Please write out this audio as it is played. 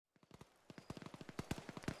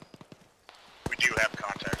do have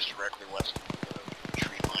contacts directly west of the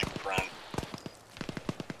tree line front.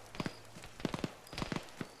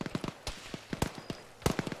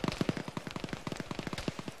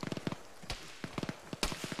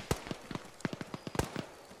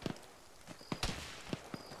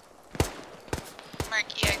 Mark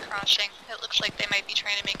EI crossing. It looks like they might be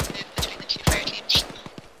trying to make a move between the two fire teams.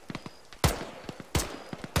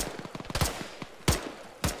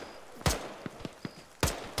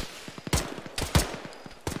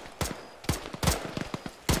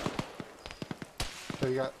 So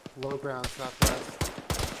you got low ground southwest.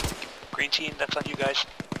 Green team, that's on you guys.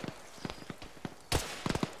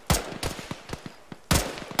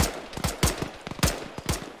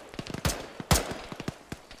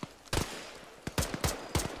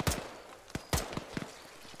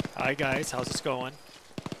 Hi guys, how's this going?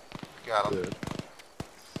 Got him. Good.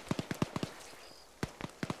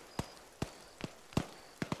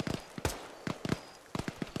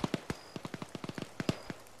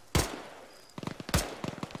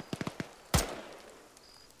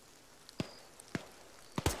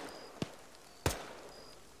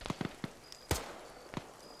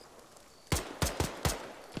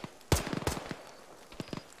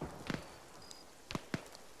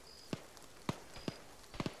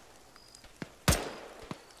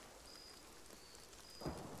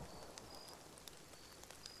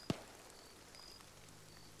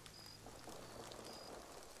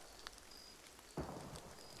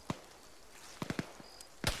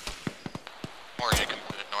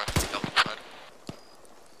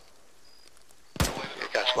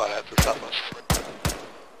 Squad out to southwest.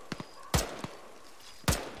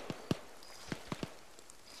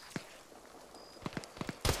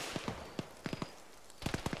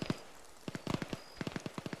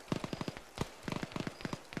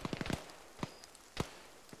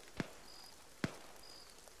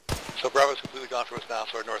 So Bravo's completely gone from us now,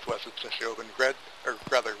 so our northwest is essentially open. Red, or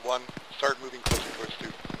rather, 1, start moving closer towards 2.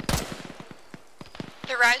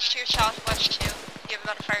 The rise to your southwest too. You have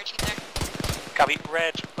about a fire team there. Copy.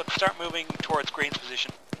 Red, let's start moving towards Green's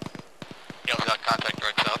position. Yeah, we got contact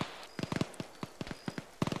right south.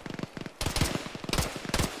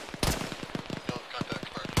 Yellow's contact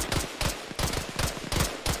first.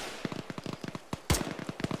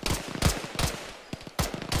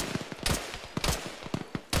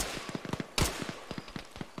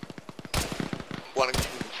 One and 2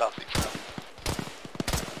 in the southeast now.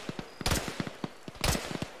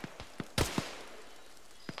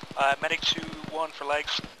 Medic 2-1 for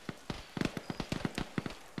legs.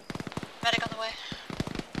 Medic on the way.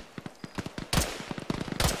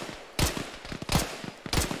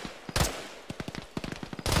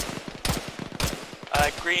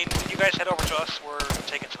 Green, you guys head over to us. We're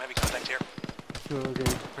taking some heavy contact here. Sure, okay.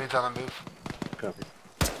 Green's on the move. Copy.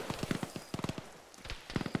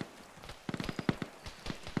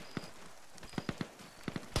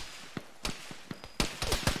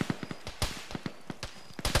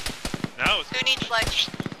 Who needs legs?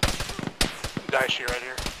 Guys, here, right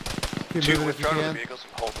here. Keep 2 moving if you withdrawn can. vehicles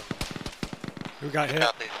and hold them. Who got hit?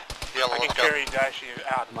 Copy. Yellow, I can let's go. carry Dashi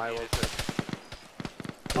out. Milo.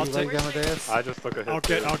 Are you laying take- down the dais? I just took a hit. I'll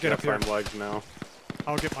get too. up here. I'm legs now.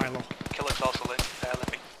 I'll get Milo. Killick's also limping.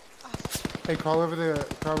 Hey, crawl over the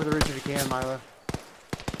ridge if you can, Milo.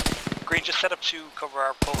 Green, just set up to cover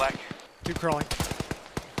our pullback. Keep crawling.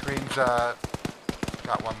 Green's got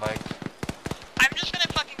 1 leg. I'm just gonna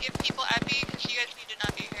fucking give people epi because you guys need to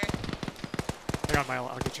not be here. I got Milo,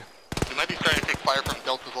 I'll get you. We might be starting to take fire from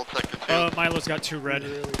Delta's old sector 2. Milo's got 2 red. We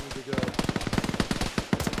really need to go.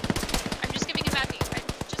 I'm just giving him epi.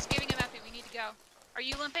 We need to go. Are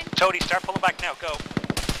you limping? Toady, start pulling back now. Go.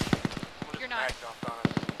 You're not.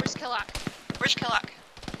 Where's Killock? Where's Killock?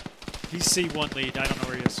 He's C1 lead, I don't know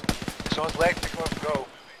where he is. Someone's legs, pick him up, go.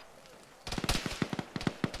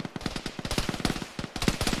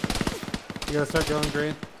 You gotta start going,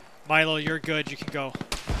 Green. Milo, you're good, you can go.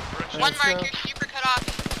 One Let's mark, go. you're super cut off.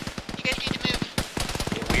 You guys need to move.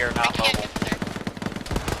 We are I not can't mobile. get there.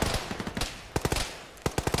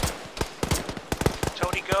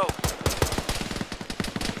 Toady, go.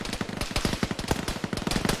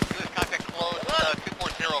 Contact close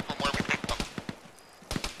 240 from where we picked them.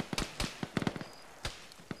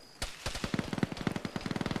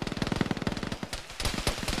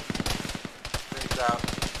 Green's out.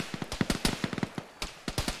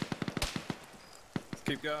 Let's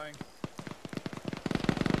keep going.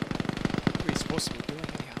 What are we supposed to be doing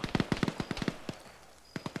anyhow?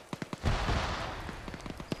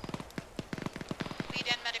 Lead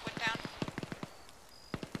and medic went down.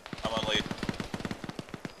 I'm on lead.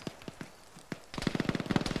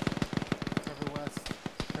 Cover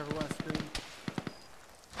west, Green.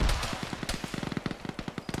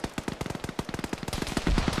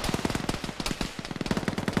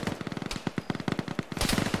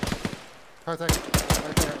 Contact.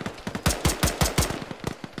 Right there.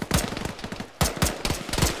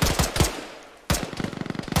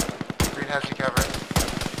 Green has you covered.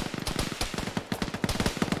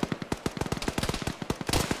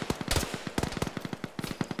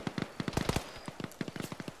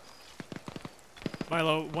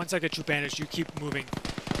 Milo, once I get you bandaged, you keep moving.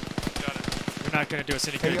 Got it. You're not going to do us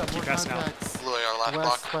any Hey, good. you got Keep more passing out. contacts. Blue AR last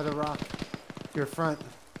West block. by the rock. Your front.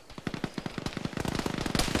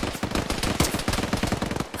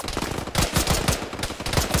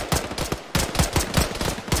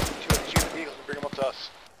 Shoot the Eagles and bring them up to us.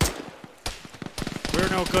 We're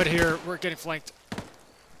no good here. We're getting flanked.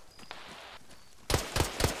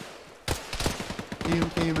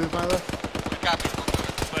 Can you move, Milo? Copy.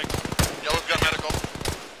 Like, Yellow's got medical.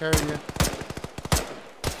 Carry you.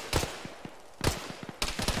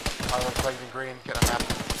 Milo's flagged in green. Get a map.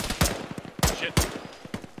 shit.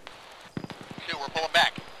 Shoot, we're pulling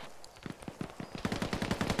back.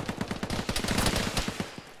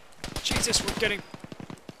 Jesus, we're getting...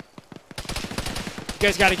 You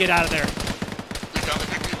guys got to get out of there. We got the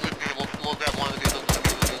big dudes with me. We'll grab one of the vehicles and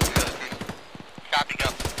the other team. Copy, go.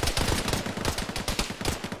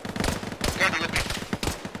 Andy with me.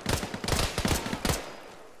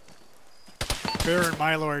 Bear and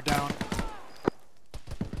Milo are down.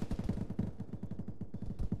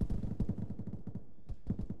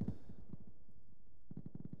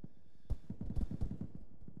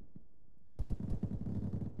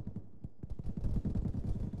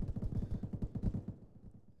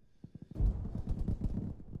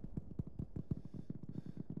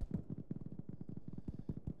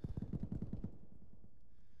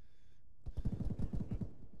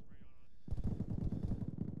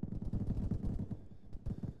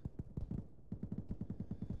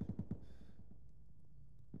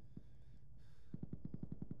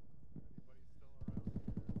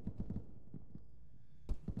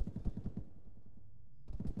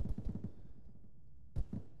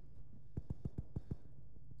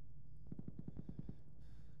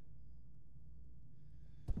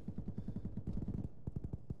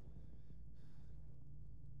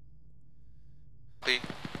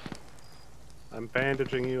 I'm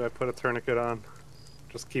bandaging you. I put a tourniquet on.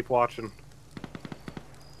 Just keep watching.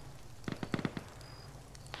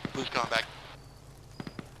 Who's coming back?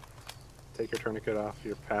 Take your tourniquet off.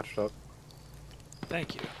 You're patched up.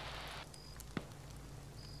 Thank you.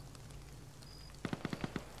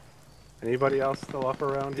 Anybody else still up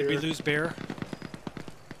around Did here? we lose Bear?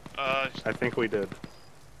 I think we did.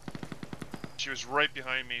 She was right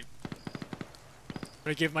behind me. I'm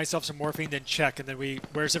going to give myself some morphine, then check, and then we...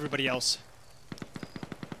 Where's everybody else?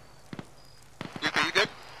 You good?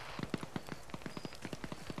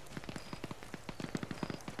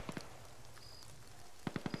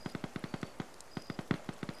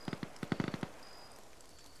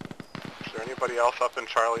 Is there anybody else up in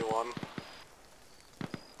Charlie 1?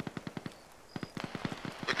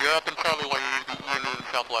 If you're up in Charlie 1, you're in the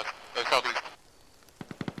southwest, southeast.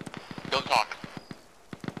 Don't talk.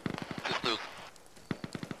 Just move.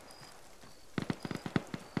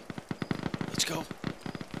 Let's go.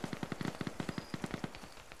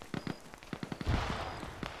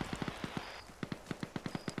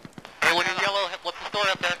 Hey, when you're yellow, what's the story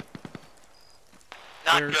up there?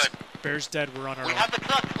 Not Bear's, good. Bear's dead. We're on our We own. have the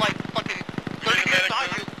trucks like fucking 30 meters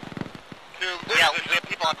behind you. Yeah, we have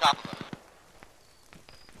people on top of us.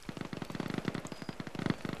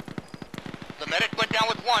 The medic went down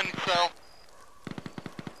with one, so...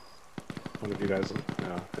 One of you guys? No,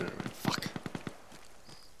 never mind. Fuck.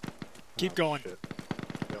 Keep Oh, going. shit.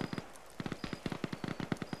 Yep.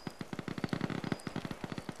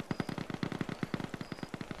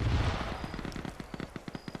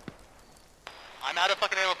 I'm out of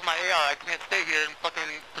fucking ammo for my AR. I can't stay here and fucking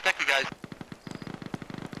protect you guys.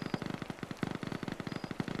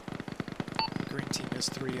 Green team is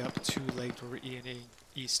 3 up, 2 late, we're E and A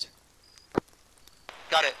east.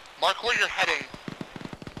 Got it. Mark where you're heading.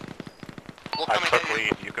 We'll I come and took hit you.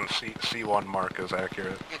 lead. You can see one mark is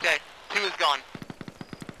accurate. Okay, 2 is gone.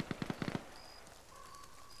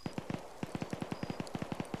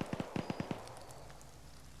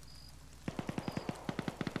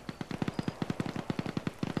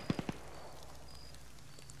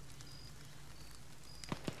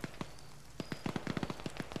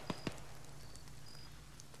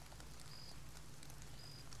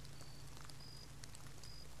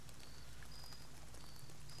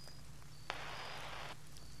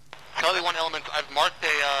 Charlie 1 element, I've marked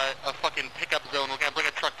a fucking pickup zone. We're gonna bring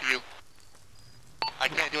a truck to you. I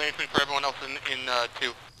can't do anything for everyone else in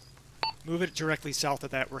 2. Move it directly south of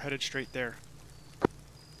that. We're headed straight there.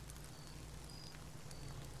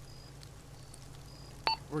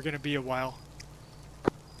 We're gonna be a while.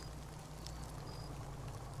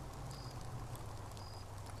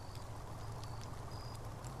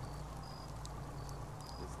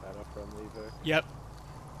 Is that a friendly Vic? Yep.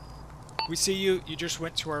 We see you. You just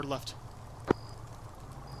went to our left.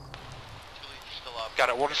 Still up. Got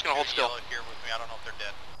it, we're just gonna hold still. Yellow here with me. I don't know if they're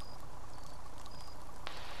dead.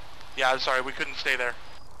 Yeah, I'm sorry, we couldn't stay there.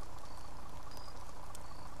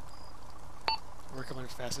 We're coming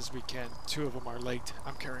as fast as we can. 2 of them are legged.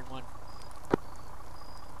 I'm carrying 1.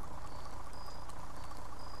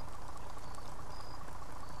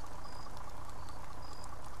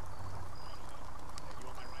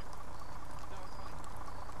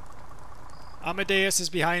 Amadeus is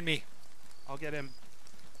behind me. I'll get him.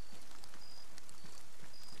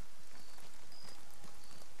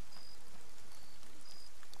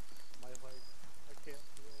 My leg, I can't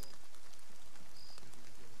feel it.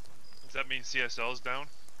 Does that mean CSL's down?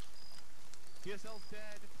 PSL's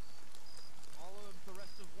dead. All of the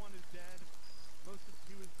rest of 1 is dead. Most of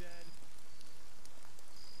 2 is dead.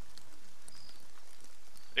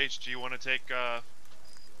 H, do you want to take, do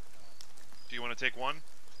you want to take 1?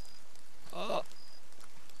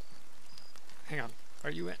 Hang on.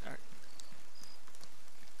 Are you in? All right.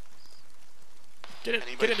 Get in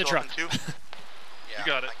Anybody the still up truck. in 2? Yeah, You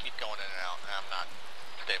got it. I keep going in and out, and I'm not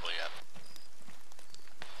stable yet.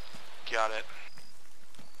 Got it.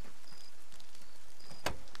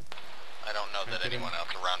 I don't know that anyone else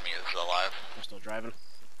around me is alive. I'm still driving.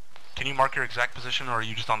 Can you mark your exact position, or are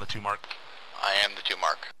you just on the 2 mark? I am the 2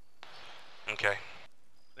 mark. Okay.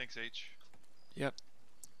 Thanks, H. Yep.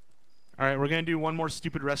 Alright, we're gonna do one more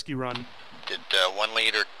stupid rescue run. Did one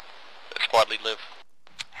lead or squad lead live?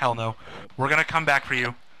 Hell no. We're gonna come back for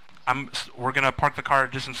you. We're gonna park the car at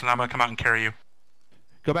a distance, and I'm gonna come out and carry you.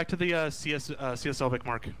 Go back to the CSL Vic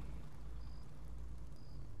mark.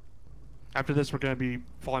 After this, we're gonna be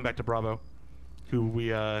falling back to Bravo, who we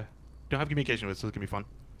don't have communication with, so it's gonna be fun.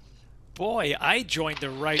 Boy, I joined the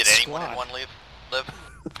right Did squad. anyone in 1 live?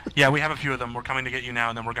 Yeah, we have a few of them. We're coming to get you now,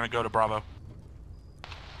 and then we're gonna go to Bravo.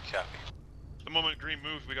 Copy. The moment Green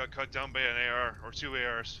moved, we got cut down by an AR, or 2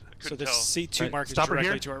 ARs. I So couldn't the tell. C2 Right, mark is stop her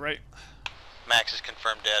directly here. to our right. Max is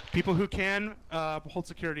confirmed dead. People who can hold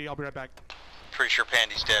security. I'll be right back. Pretty sure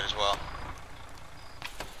Pandy's dead as well.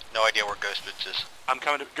 No idea where Ghost Boots is. I'm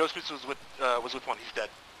coming to... Ghost Boots was with 1. He's dead.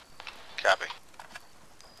 Copy.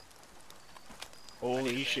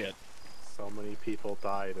 Holy shit. So many people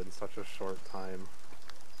died in such a short time.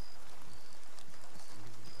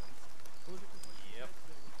 Yep.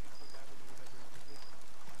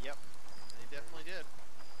 Yep. They definitely did.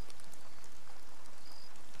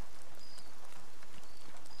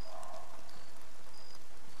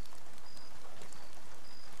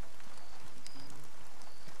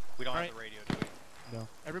 We don't have the radio, do we? No.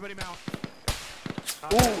 Everybody mount.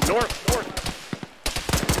 Ooh, north.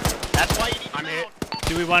 That's why you need to mount.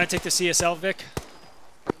 Do we want to take the CSL, Vic?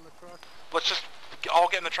 Let's just all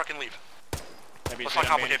get in the truck and leave. Let's not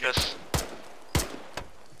complicate this.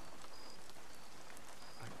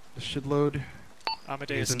 This should load.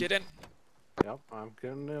 Amadeus, Isn't- get in. Yep, I'm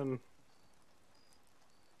getting in.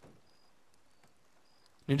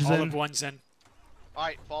 Ninja's All in. of 1's in.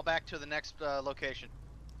 Alright, fall back to the next location.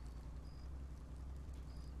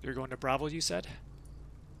 You're going to Bravo, you said?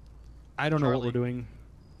 I don't know what Charlie. we're doing.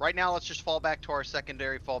 Right now, let's just fall back to our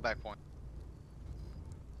secondary fallback point.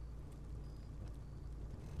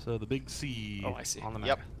 So the big C Oh, I see. on the map.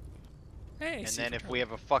 Yep. Hey, And C then for if Charlie. we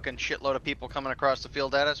have a fucking shitload of people coming across the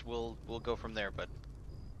field at us, we'll go from there. But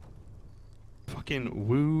Fucking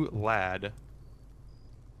woo lad.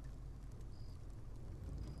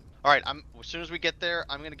 all right, as soon as we get there,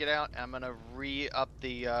 I'm gonna get out. I'm gonna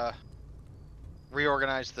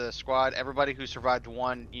reorganize the squad. Everybody who survived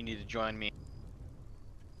 1, you need to join me.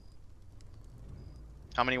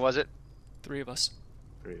 How many was it? 3 of us.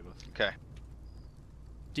 3 of us. Okay.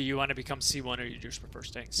 Do you want to become C1 or you just prefer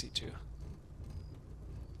staying C2?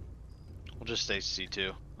 We'll just stay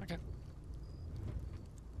C2. Okay.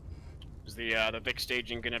 Is the big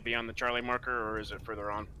staging gonna be on the Charlie marker, or is it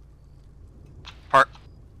further on?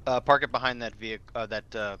 Park it behind that vehicle,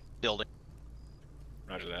 that building.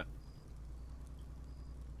 Roger that.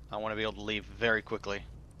 I want to be able to leave very quickly.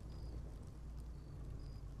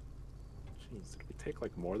 Jeez, did we take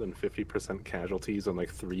like more than 50% casualties in like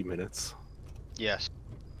 3 minutes? Yes.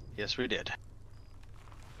 Yes, we did.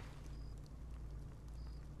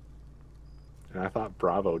 And I thought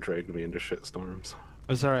Bravo dragged me into shitstorms.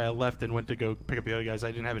 I'm sorry, I left and went to go pick up the other guys.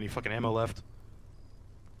 I didn't have any fucking ammo left.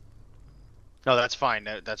 No, that's fine.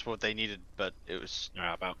 That's what they needed, but it was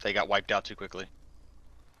they got wiped out too quickly.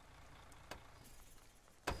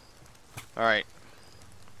 All right.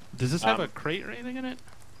 Does this have a crate or anything in it?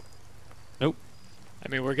 Nope. I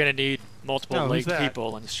mean, we're gonna need multiple No, who's leg that?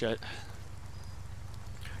 people and shit.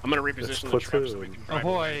 I'm gonna reposition the truck so we can drive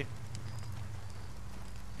Ahoy!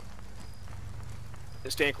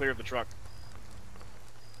 Stand clear of the truck.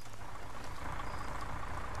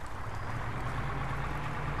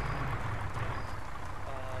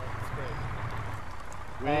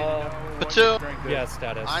 Platoon. Yeah,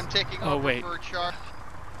 status. I'm taking Oh, over wait. for charge.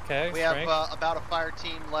 Okay, We have about a fire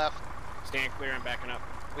team left. Stand clear and backing up.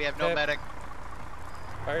 We have no Okay. medic.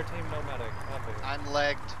 Fire team, no medic. Copy. I'm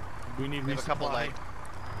legged. We need We have a couple resupply. legged.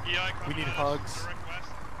 EI We need coming hugs. direct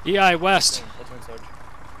west. EI West. Platoon Sarge.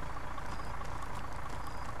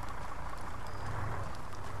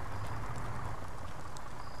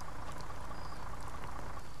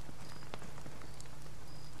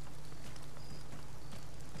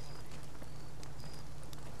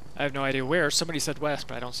 I have no idea where. Somebody said west,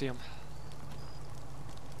 but I don't see him.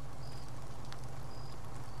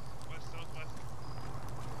 West, southwest.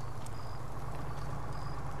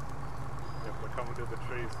 If they're coming to the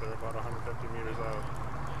trees, they're about 150 meters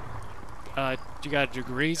out. Do you got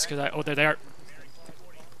degrees? Cause oh, they're there.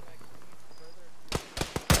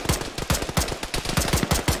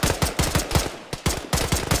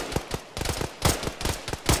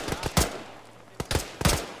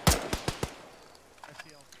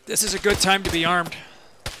 This is a good time to be armed.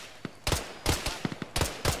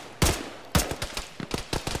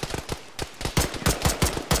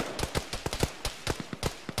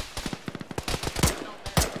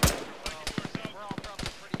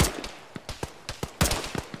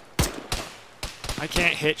 I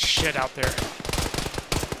can't hit shit out there.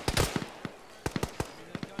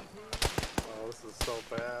 Oh, this is so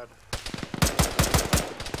bad.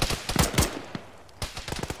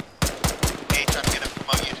 H, I'm gonna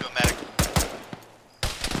promote you to a medic.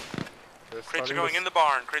 Crates are going in the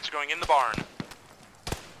barn. Crates are going in the barn.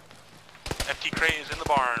 FT crate is in the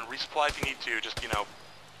barn. Resupply if you need to. Just, you know,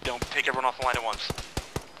 don't take everyone off the line at once.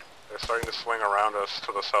 They're starting to swing around us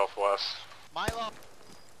to the southwest. Milo,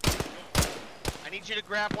 I need you to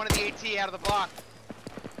grab one of the AT out of the block.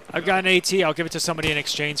 I've got an AT. I'll give it to somebody in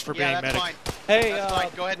exchange for being Yeah, that's medic. fine. Hey, That's fine.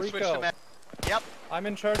 Go ahead and switch to Rico. medic. Yep, I'm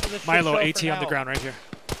in charge of the shit Milo, show AT for on the now. ground right here.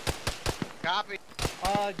 copy.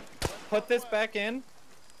 Put this back in.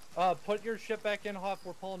 Put your shit back in, Hoff.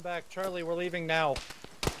 We're pulling back. Charlie, we're leaving now.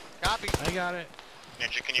 Copy. I got it.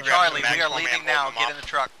 Ninja, can you grab Charlie, we are leaving now. Get in the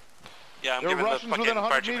truck. Yeah, I'm giving the fucking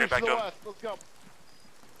fire chief crate back to him. Let's go.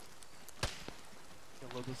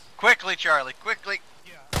 Quickly, Charlie, quickly.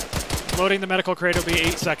 Loading the medical crate will be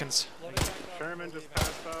 8 seconds. Sherman just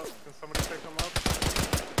passed out. Can somebody pick him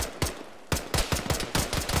up?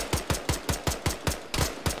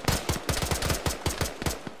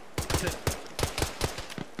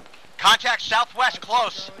 Contact southwest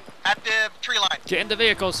close at the tree line. Get in the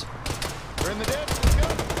vehicles. We're in the ditch. Let's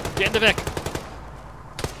go. Get in the Vic.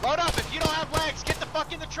 Load up. If you don't have legs, get the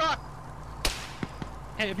fuck in the truck.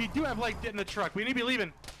 Hey, if you do have legs, get in the truck. We need to be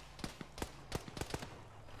leaving.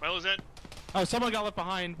 Well, is it? Oh, someone got left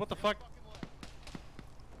behind. What the fuck?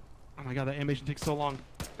 Oh my god, that animation takes so long.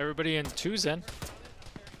 Everybody in twos then.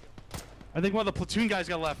 I think one of the platoon guys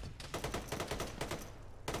got left.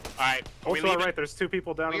 Alright, are we Also, our leaving? right, there's two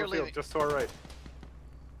people down We in are the field, leaving. just to our right.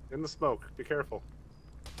 In the smoke. Be careful.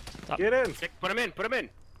 Stop. Get in! Nick, put him in, put him in.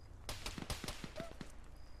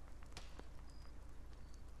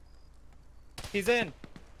 He's in.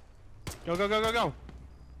 Go, go, go, go, go.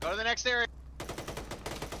 Go to the next area.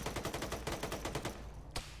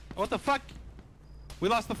 What the fuck? We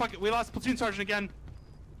lost platoon sergeant again.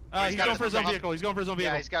 He's got going his- for his own vehicle. He's going for his own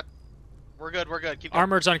vehicle. Yeah, he's got. We're good. We're good. Keep going.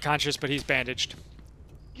 Armored's unconscious, but he's bandaged.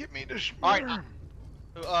 Give me the All right.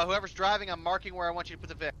 Whoever's driving, I'm marking where I want you to put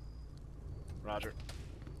the Vic. Roger.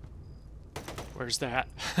 Where's that?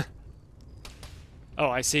 Oh,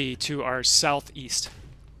 I see. To our southeast.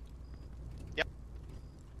 Yep.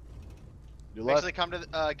 You Basically, come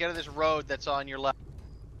to get to this road that's on your left.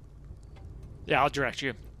 Yeah, I'll direct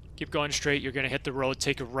you. Keep going straight. You're gonna hit the road.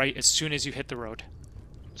 Take a right as soon as you hit the road.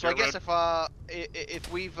 So I guess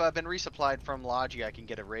if we've been resupplied from Logi, I can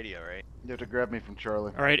get a radio, right? have to grab me from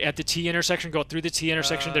Charlie. All right, at the T intersection, go through the T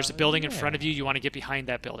intersection. There's a building in front of you. You want to get behind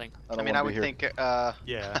that building. I mean, I would think.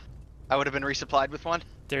 Yeah. I would have been resupplied with one.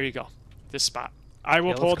 There you go. This spot. I will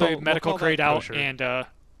Yeah, pull the we'll medical call that crate out kosher. and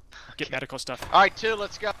get medical stuff. All right, 2.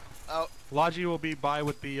 Let's go. Oh. Logi will be by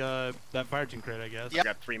with the that fire team crate, I guess. Yep.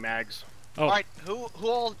 Got 3 mags. Oh. All right. Who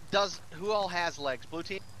all has legs? Blue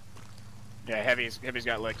team. Yeah, Heavy's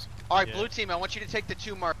got legs. All right, Yeah. blue team. I want you to take the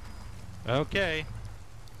 2 mark. Okay.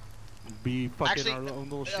 Be fucking Actually, our own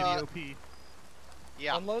little shitty OP.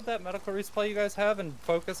 Yeah. Unload that medical resupply you guys have and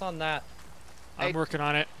focus on that. I'm working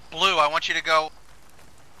on it. Blue, I want you to go.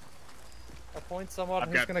 Appoint someone I've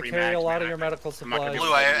who's got going to 3 carry a mags, lot man. of your medical I'm not gonna supplies. be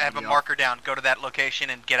Blue, I have a marker down. Go to that location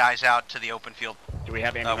and get eyes out to the open field. Do we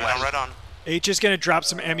have any? Right on. H is going to drop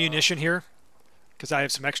some ammunition here, because I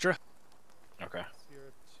have some extra. Okay.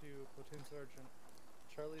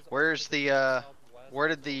 Where's the where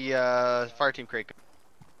did the fire team crate go?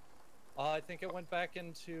 I think it went back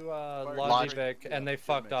into Lodge. Logivic and they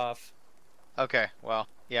fucked off. Okay, well,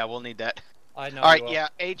 yeah, we'll need that. I know. All right, you will. yeah,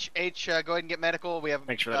 H, go ahead and get medical. We have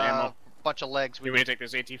Make sure that ammo. bunch of legs. Do we need to take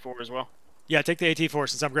this AT4 as well? Yeah, take the AT4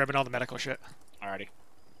 since I'm grabbing all the medical shit. Alrighty.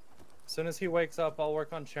 As soon as he wakes up, I'll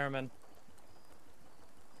work on Chairman.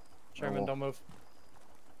 Chairman, will don't move.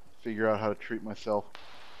 Figure out how to treat myself.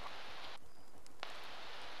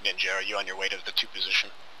 Ninja, are you on your way to the 2 position?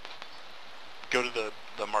 Go to the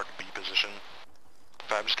mark B position.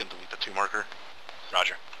 I'm just gonna delete the 2 marker.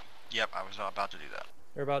 Roger. Yep, I was about to do that.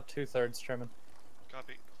 You're about 2/3, Chairman.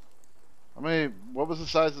 Copy. How many? What was the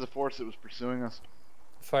size of the force that was pursuing us?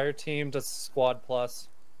 Fire team to squad plus.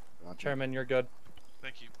 Gotcha. Chairman, you're good.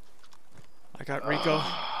 Thank you. I got Rico.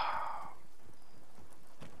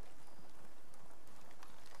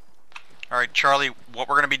 Alright, Charlie, what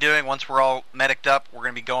we're going to be doing once we're all mediced up, we're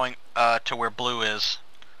going to be going to where Blue is,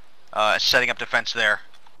 setting up defense there.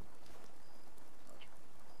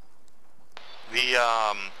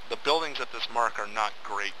 The buildings at this mark are not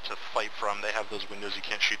great to fight from. They have those windows you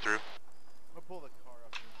can't shoot through. I'm gonna pull the car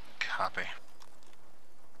up. Copy.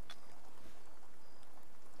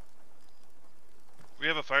 We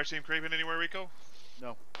have a fire team creeping anywhere, Rico?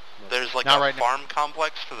 No. There's like Not a right now. farm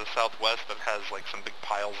complex to the southwest that has like some big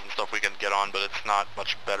piles and stuff we can get on, but it's not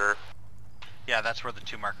much better. Yeah, that's where the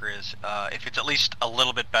 2 marker is. If it's at least a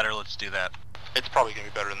little bit better, let's do that. It's probably going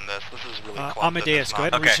to be better than this. This is really clumped. Amadeus, go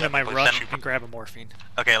ahead and reach into my please rush send- and grab a morphine.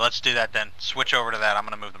 Okay, let's do that then. Switch over to that. I'm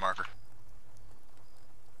going to move the marker.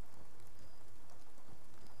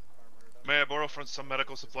 May I borrow some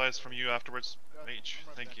medical supplies from you afterwards? H,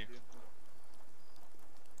 thank you.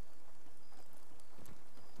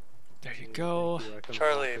 There you go.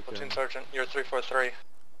 Charlie, platoon sergeant, you're 343.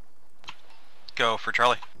 Go for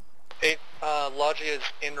Charlie. 8, Logi is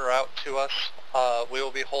en route to us. We will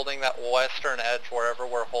be holding that western edge wherever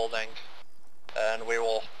we're holding, and we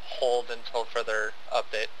will hold until further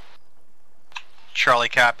update. Charlie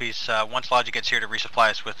copies. Once Logic gets here to resupply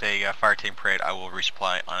us with a fire team parade, I will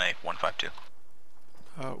resupply on a 152.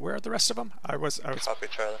 Where are the rest of them? I was. Copy,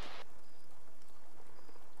 Charlie.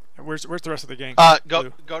 Where's the rest of the gang? Go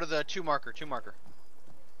to the 2 marker,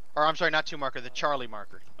 or I'm sorry, not 2 marker, the Charlie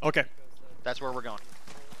marker. Okay. That's where we're going.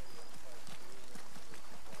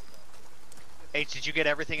 H, did you get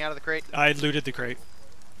everything out of the crate? I looted the crate.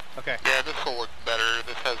 Okay. Yeah, this will look better.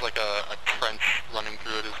 This has like a trench running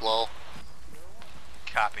through it as well.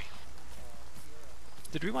 Copy.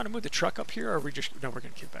 Did we want to move the truck up here, or are we just? No, we're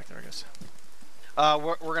gonna keep it back there, I guess.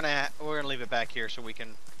 We're gonna leave it back here so we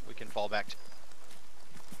can fall back.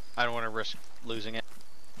 I don't want to risk losing it.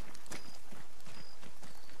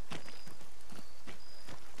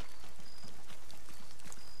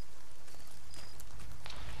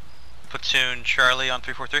 Platoon Charlie on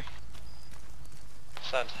 343.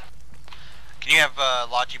 Send. Can you have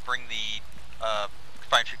Logi bring the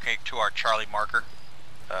fire team crate to our Charlie marker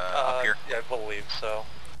up here? Yeah, I believe so.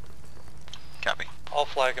 Copy. I'll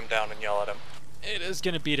flag him down and yell at him. It is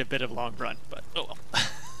gonna be a bit of a long run, but oh well.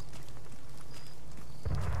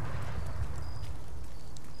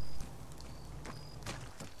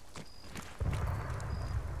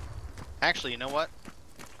 Actually, you know what?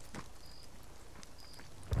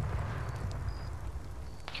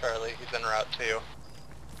 Charlie, he's en route to you.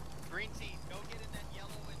 Green team, go get in that yellow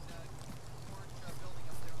and orange building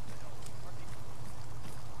up there on the hill.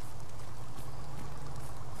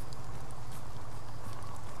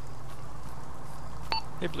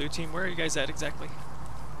 Hey, blue team, where are you guys at exactly?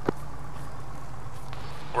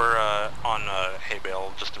 We're on hay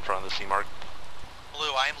bale just in front of the C mark.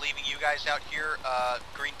 Blue, I am leaving you guys out here.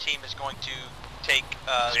 Green team is going to take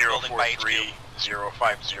the building by HQ.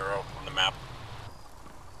 043-050 on the map.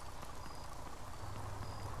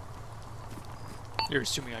 You're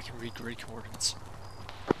assuming I can read grid coordinates.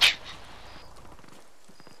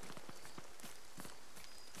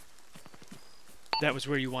 That was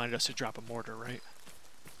where you wanted us to drop a mortar, right?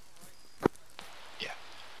 Yeah.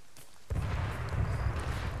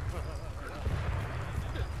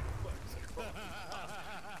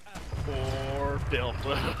 Poor Bill.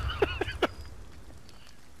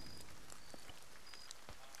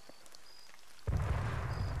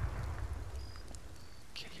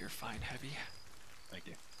 Okay, you're fine, Heavy. Thank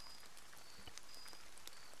you.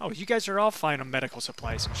 Oh, you guys are all fine on medical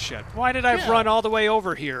supplies and shit. Why did I Yeah. run all the way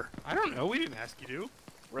over here? I don't know. We didn't ask you to.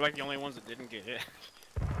 We're like the only ones that didn't get hit.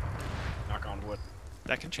 Knock on wood.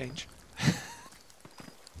 That can change.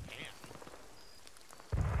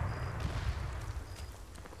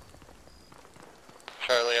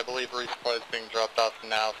 Charlie, I believe resupply is being dropped off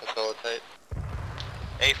now. Facilitate.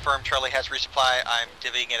 A firm, Charlie has resupply. I'm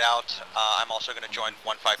divvying it out. I'm also going to join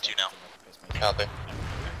 152 now. Copy.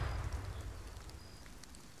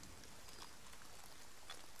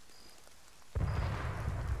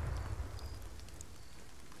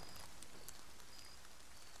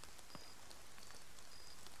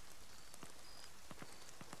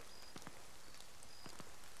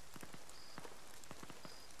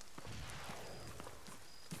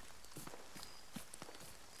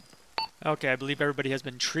 Okay, I believe everybody has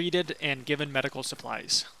been treated and given medical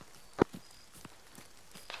supplies.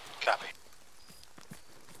 Copy.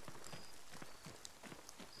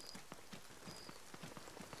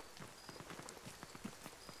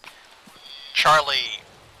 Charlie,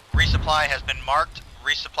 resupply has been marked.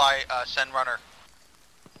 Resupply, send runner.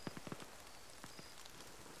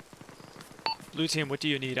 Blue team, what do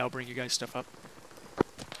you need? I'll bring you guys stuff up.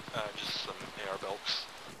 Just some AR belts.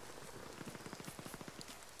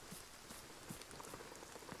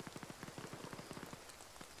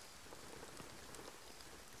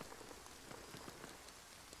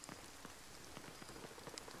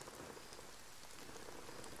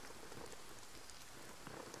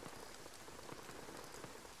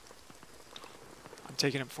 I'm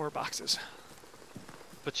taking him 4 boxes.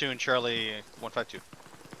 Platoon Charlie 152.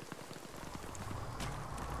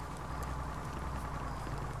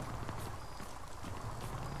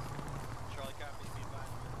 Charlie copy, be advised.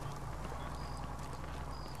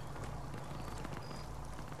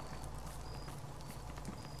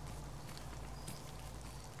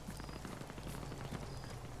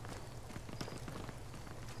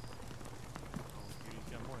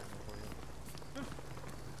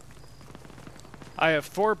 I have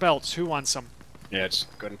 4 belts. Who wants them? Yeah, just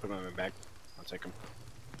go ahead and put them in my bag. I'll take them.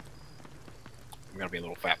 I'm gonna be a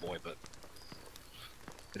little fat boy, but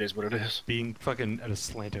it is what it is. Being fucking at a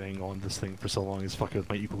slanted angle on this thing for so long is fucking with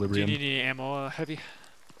my Do you equilibrium. need any ammo, Heavy?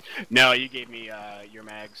 No, you gave me your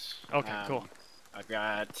mags. Okay, cool. I've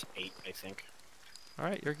got 8, I think.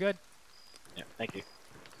 Alright, you're good. Yeah, thank you.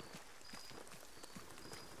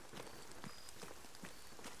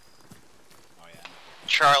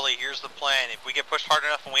 Charlie, here's the plan. If we get pushed hard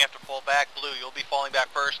enough and we have to fall back, Blue, you'll be falling back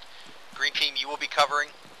first. Green team, you will be covering.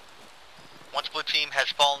 Once Blue team has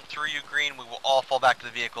fallen through you, Green, we will all fall back to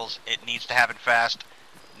the vehicles. It needs to happen fast.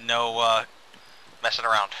 No messing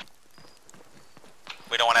around.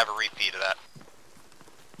 We don't want to have a repeat of that.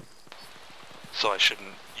 So I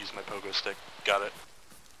shouldn't use my pogo stick. Got it.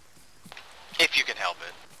 If you can help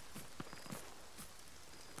it.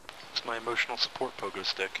 It's my emotional support pogo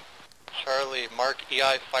stick. Charlie, mark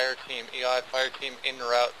EI fire team. EI fire team en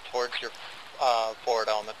route towards your forward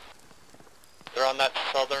element. They're on that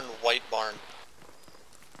southern white barn.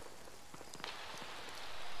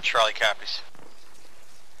 Charlie copies.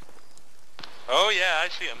 Oh yeah, I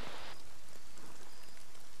see him.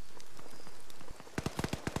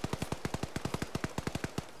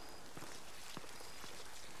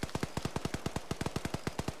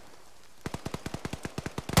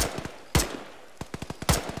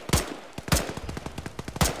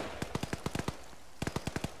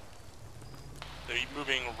 They're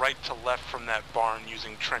moving right to left from that barn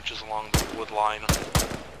using trenches along the wood line.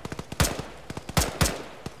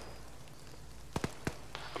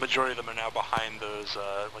 A majority of them are now behind those,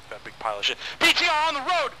 like that big pile of shit. BTR on the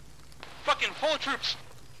road! Fucking full of troops!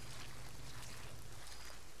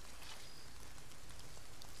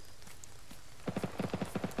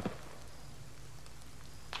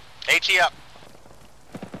 AT up.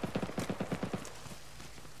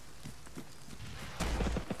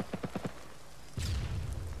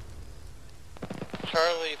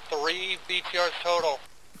 Charlie, 3 BTRs total.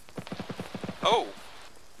 Oh!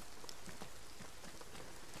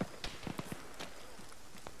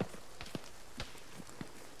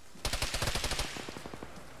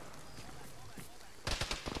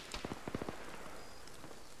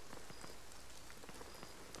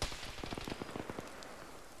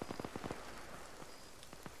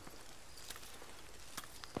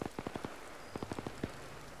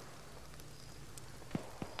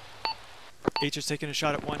 H is taking a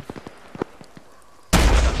shot at 1.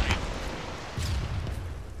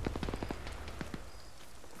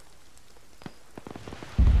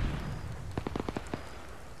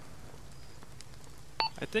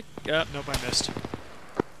 I think, nope, I missed. It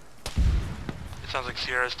sounds like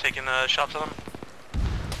Sierra's taking shots at them.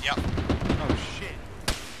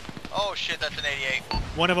 Oh shit, that's an 88.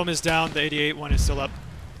 One of them is down. The 88 one is still up.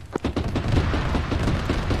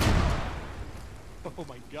 Oh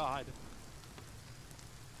my god.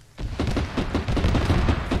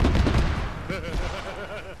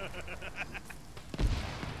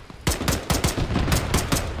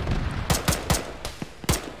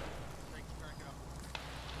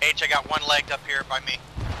 H, I got one legged up here by me.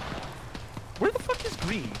 Where the fuck is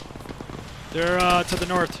green? They're to the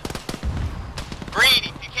north. Green,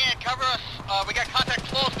 if you can, cover us. We got contact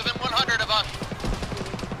close within 100 of us.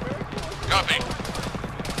 Copy.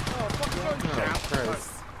 Oh, Christ.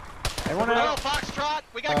 Everyone Hello, out. Foxtrot.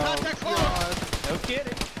 We got contact close. No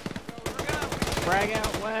kidding. Frag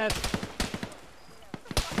out west.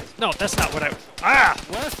 No, that's not what I. Ah!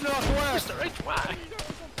 West northwest. HY.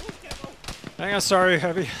 Hang on, sorry,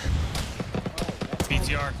 Heavy.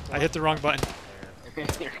 BTR. I hit the wrong button.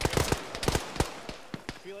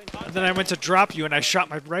 And then I went to drop you and I shot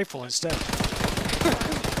my rifle instead.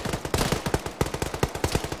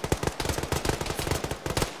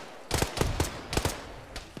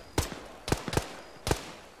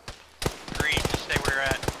 Green, just stay where you're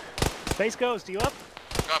at. Space Ghost, you up?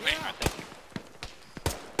 Copy.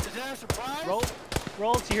 Is that a surprise?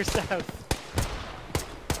 Roll to your south.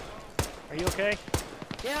 Are you okay?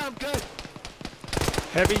 Yeah, I'm good.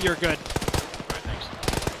 Heavy, you're good. RPG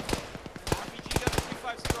got a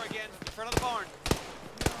 350 again, in front of the barn.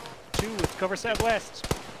 2 with cover southwest.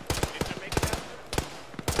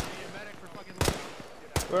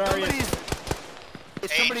 Where are you? H,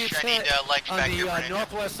 I need legs back here for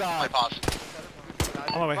northwest my side. boss.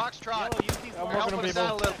 On my way. Foxtrot. I'm You're helping us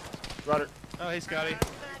out a little. Rudder. Oh, hey, Scotty.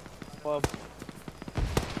 Club.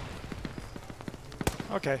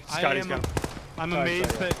 Okay, Scotty's gone. I'm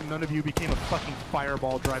amazed that none of you became a fucking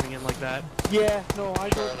fireball driving in like that. Yeah, no, I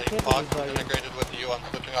don't. Charlie, Can't Fox believe I- integrated with you. I'm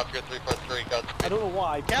switching off your 343 guns. I don't know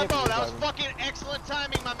why. Capo, that was fucking excellent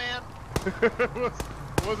timing, my man.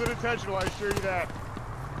 Wasn't intentional, I assure you that.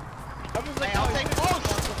 Hey, I'll take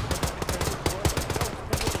close.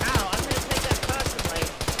 Ow, I'm gonna take that constantly.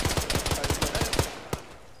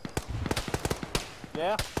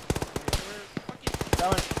 Yeah?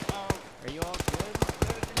 Going. Are you all good?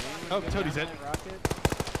 Oh, Toadie's hit.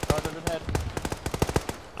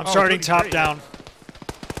 I'm Oh, starting Toadie's top great. down.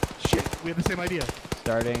 Shit, we have the same idea.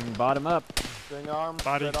 Starting bottom up. Swing arm.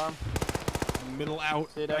 Body. Dead arm. Middle out,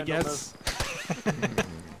 Stay down, I don't guess.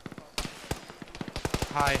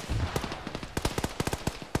 Hi.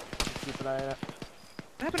 Keep an eye on it.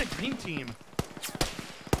 What happened to green team?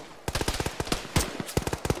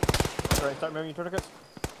 Alright, start moving your tourniquets.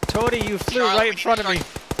 Toady, you flew Charlie, right in front of me.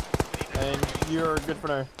 And you're good for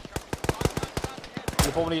now.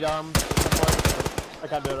 You pull me need arm. I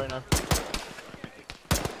can't do it right now.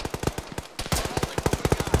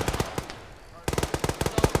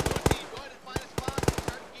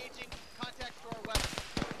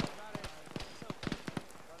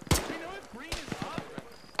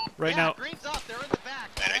 Right now, Green's up. They're in the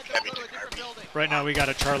back. I had to go to a different building. right now we got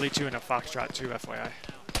a Charlie 2 and a Foxtrot 2, FYI.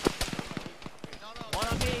 One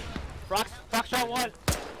on me. Foxtrot 1.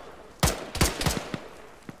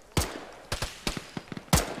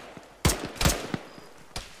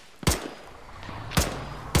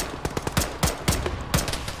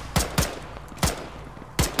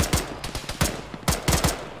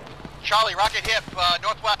 Charlie, rocket hip,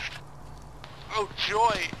 northwest. Oh,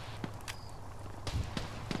 joy.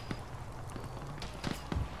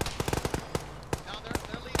 Now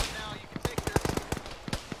they're leaving now. You can take this.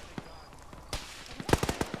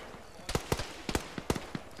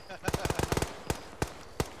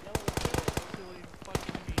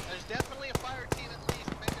 There's definitely a fire team at least.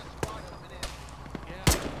 Maybe a squad coming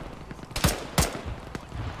in.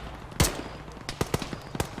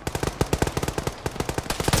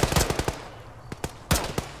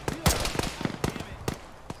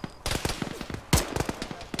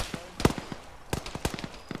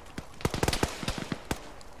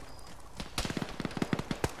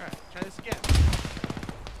 Alright, try this again.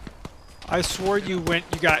 I swore you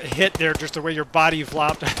got hit there just the way your body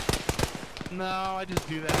flopped. No, I just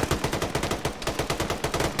do that.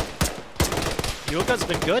 Yoga's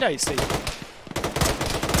been good, I see.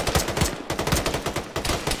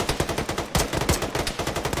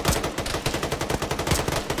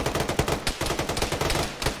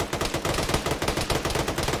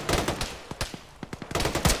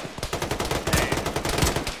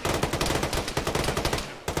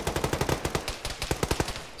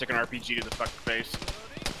 Took an RPG to the fucking face.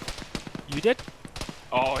 You did?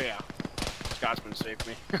 Oh yeah. Scotsman saved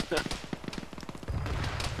me.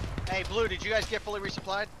 Hey, Blue, did you guys get fully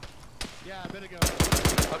resupplied? Yeah, a bit ago.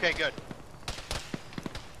 Okay, good.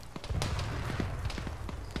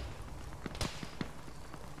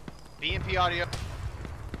 EMP audio.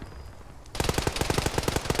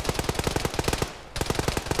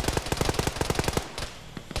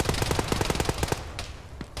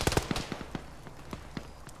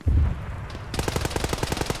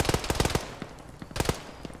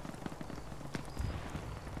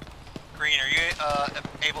 Green, are you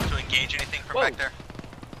able to engage anything from back there?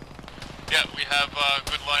 Yeah, we have a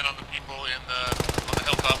good line on the people on the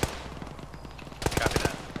hilltop. Copy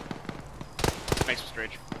that. Makes me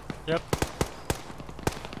strange. Yep.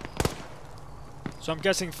 So I'm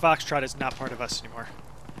guessing Foxtrot is not part of us anymore.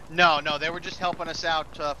 No, they were just helping us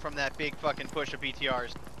out from that big fucking push of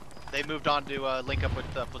BTRs. They moved on to link up with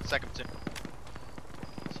second platoon.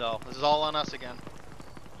 So this is all on us again.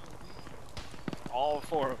 All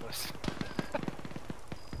 4 of us.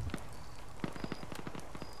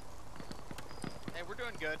 Hey, we're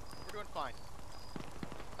doing good. We're doing fine.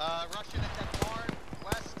 Russian at that barn,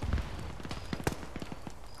 west.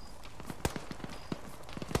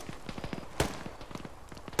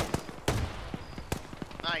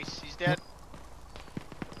 Nice, he's dead.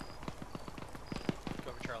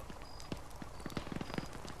 Go for Charlie.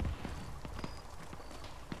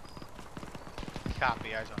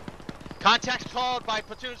 Copy, eyes on. Contacts called by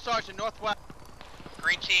platoon sergeant northwest.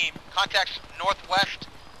 Green team, contacts northwest,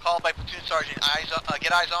 called by platoon sergeant.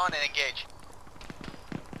 Get eyes on and engage.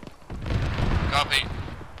 Copy.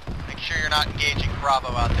 Make sure you're not engaging Bravo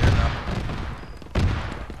out there, though.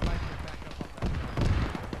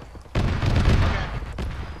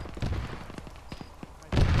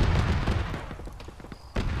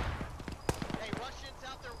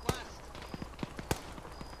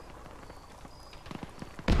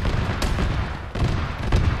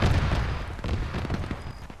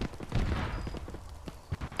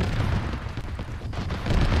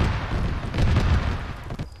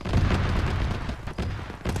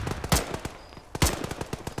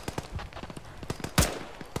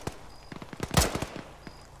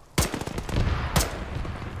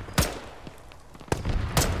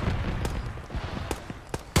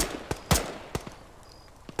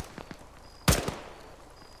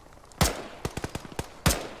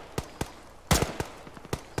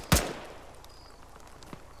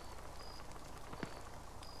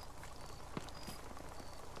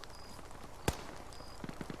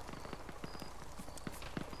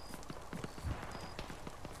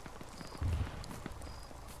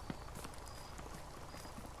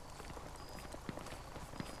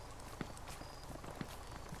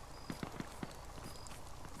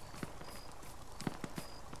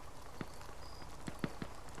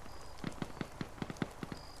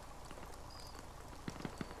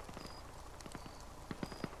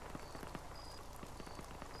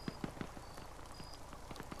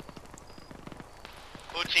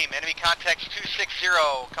 Blue team, enemy contacts 260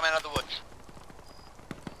 coming out of the woods.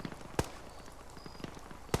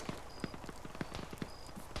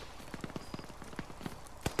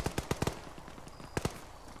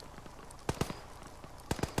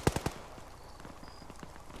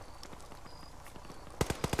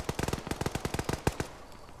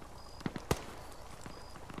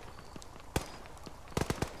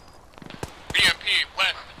 BMP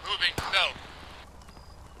west, moving south.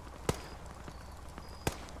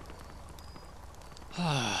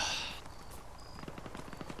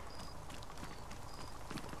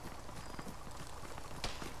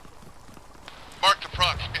 Marked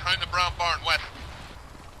approx behind the brown barn west.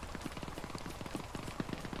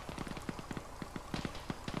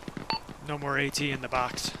 No more AT in the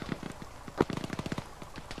box.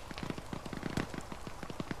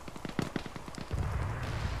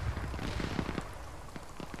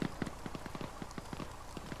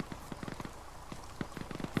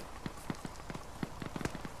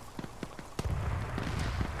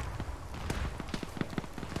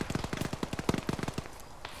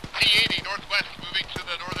 T-80 northwest, moving to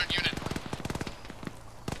the northern unit.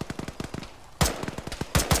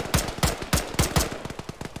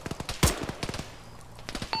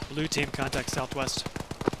 Blue team contact southwest.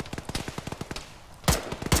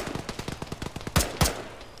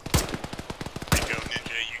 Bingo,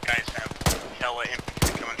 Ninja, you guys have hella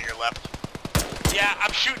infantry coming to your left. Yeah,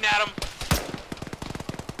 I'm shooting at him.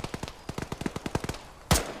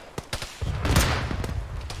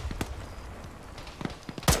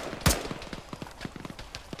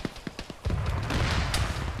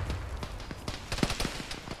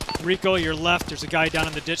 Rico, your left, there's a guy down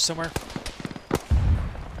in the ditch somewhere.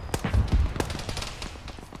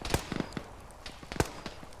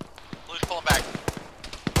 Blue's pulling back.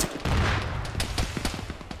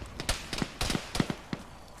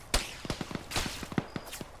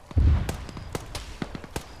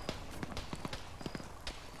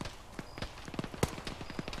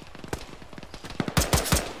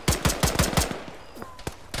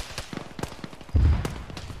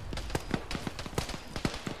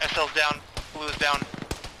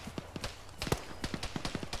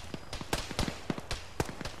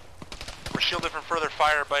 shielded from further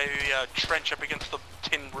fire by a trench up against the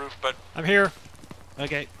tin roof, but... I'm here.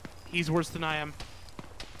 Okay, he's worse than I am.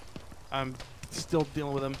 I'm still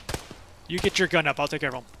dealing with him. You get your gun up. I'll take care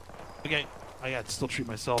of him. Okay, I got to still treat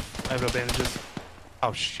myself. I have no bandages.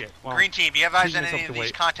 Oh shit. Well, Green team, do you have eyes treating on any myself of to these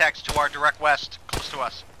wait. contacts to our direct west, close to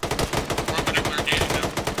us? We're open nuclear engaging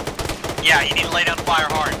now. Yeah, you need to lay down fire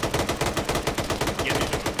hard. You need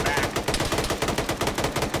to move back.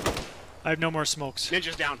 I have no more smokes.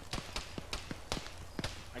 Ninja's down.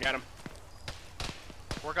 I got him.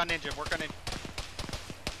 Work on Ninja, work on Ninja.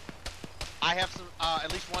 I have some,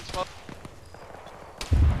 at least one smoke.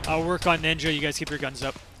 I'll work on Ninja. You guys keep your guns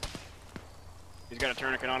up. He's got a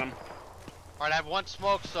tourniquet on him. Alright, I have one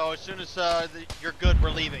smoke, so as soon as you're good, we're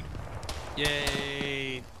leaving.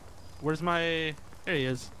 Yay. Where's my... There he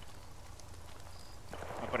is.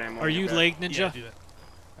 I'll put ammo Are in your you bed. leg Ninja? Yeah, do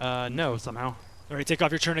that. No, somehow. Alright, take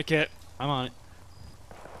off your tourniquet. I'm on it.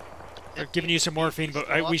 They're giving you some morphine,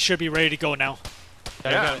 but we should be ready to go now.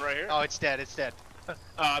 Yeah, I'm right here. Oh, it's dead, it's dead. Oh,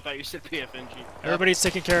 I thought you said PFNG. Everybody's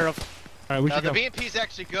taken care of. Alright, we should The go. BMP's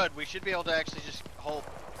actually good. We should be able to actually just hold.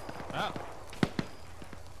 Oh.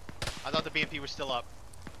 I thought the BMP was still up.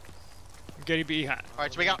 I'm getting behind.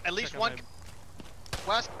 Alright, so we got at least one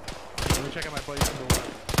west. Let me check out my place in the west.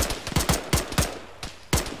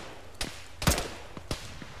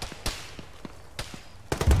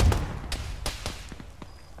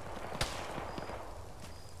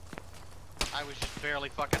 I was just barely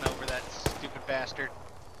fucking over that stupid bastard.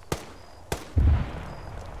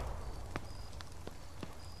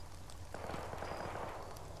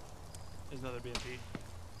 There's another BMP.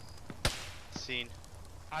 Scene.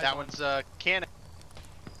 Eyes That on. one's cannon.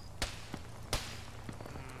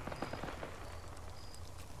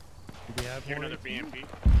 Do we have Here, more? another BMP.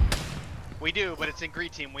 We do, but it's in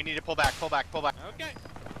green team. We need to pull back, pull back, pull back. Okay.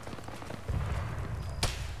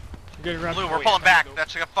 I'm getting around. Blue, we're pulling back.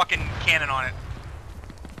 That's like a fucking cannon on it.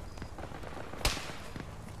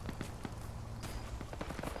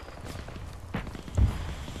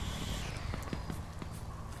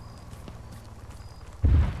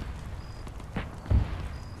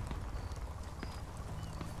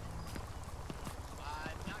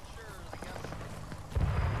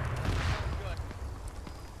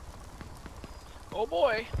 Oh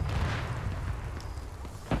boy.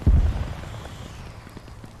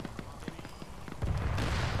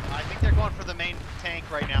 I think they're going for the main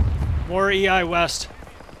tank right now. More EI west.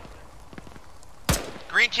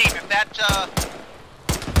 Green team, if that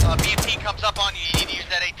BMP comes up on you, you need to use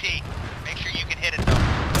that AT. Make sure you can hit it though.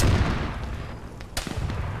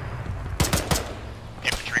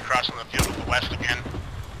 Infantry crossing the field to the west again.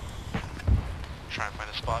 Try and find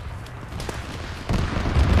a spot.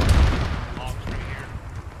 Logs right here.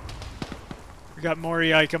 We got more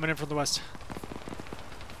EI coming in from the west.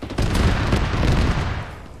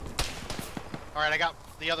 Alright, I got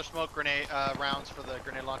the other smoke grenade rounds for the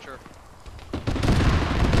grenade launcher.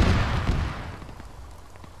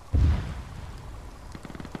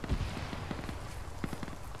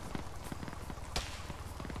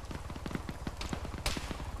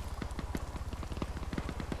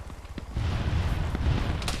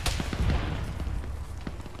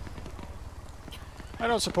 I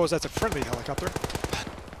don't suppose that's a friendly helicopter.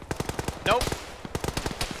 Nope.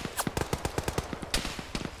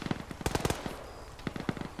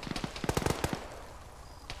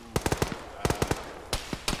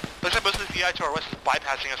 Looks like most of the VI to our west is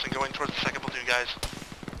bypassing us and going towards the second platoon, guys.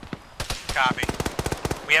 Copy.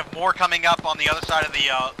 We have more coming up on the other side of the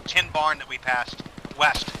tin barn that we passed.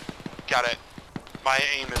 West. Got it. My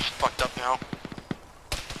aim is fucked up now.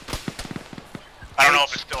 I don't know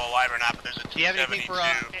if it's still alive or not, but there's a Do you have anything for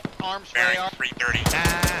arms for bearing AR? 330.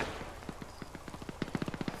 Ah.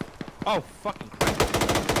 Oh, fucking crap.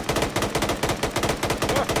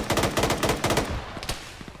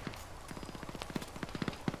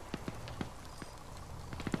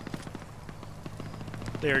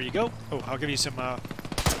 There you go. Oh, I'll give you some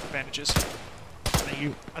bandages. Thank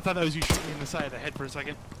you. I thought that was you shooting me in the side of the head for a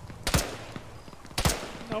second.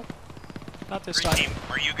 No, not this Green time. team,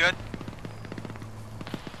 are you good?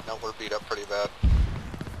 No, we're beat up pretty bad.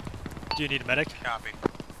 Do you need a medic? Copy.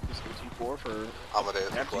 Just go T4 for... Amadeus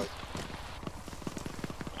Empty? deployed.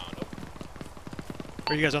 Oh, nope.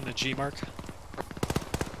 Are you guys on the G mark?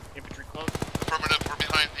 Infantry close. Affirmative, we're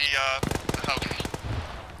behind the house.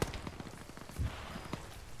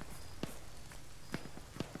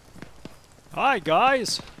 Hi,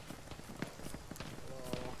 guys.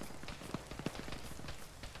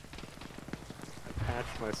 I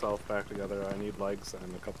patched myself back together. I need legs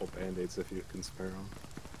and a couple band-aids if you can spare them.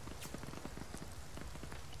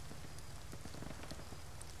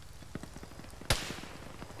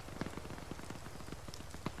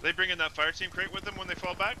 They bring in that fire team crate with them when they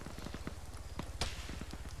fall back?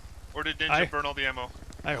 Or did Ninja burn all the ammo?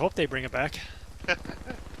 I hope they bring it back.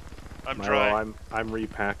 I'm trying. I'm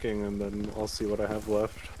repacking and then I'll see what I have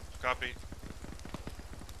left. Copy.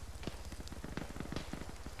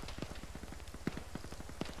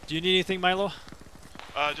 Do you need anything, Milo?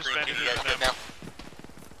 Just bandages and ammo.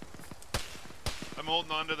 I'm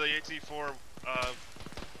holding on to the AT4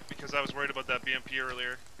 because I was worried about that BMP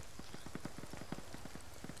earlier.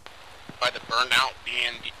 By the burnout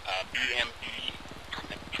BMP.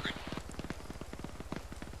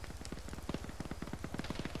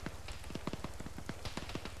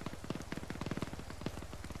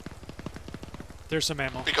 There's some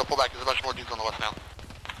ammo. Pico, pull back. There's a bunch more dudes on the west now.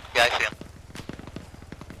 Yeah, I see him.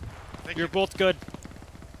 You're both good.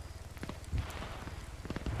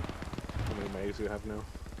 How many mags do you have now?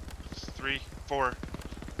 3, 4.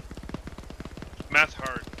 Math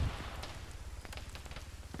hard.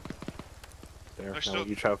 There, now still,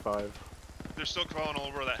 each have 5. They're still crawling all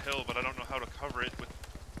over that hill, but I don't know how to cover it with...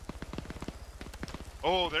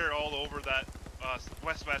 Oh, they're all over that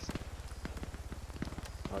west-west.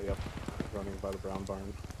 Oh, yep. Running by the brown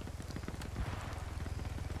barn.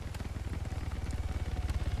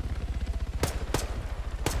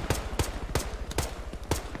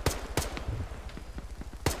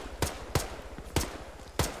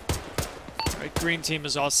 Alright, green team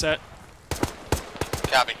is all set.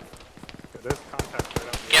 Copy. There's contact right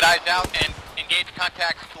up here. Get eyes out and engage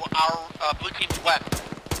contacts to our blue team's west.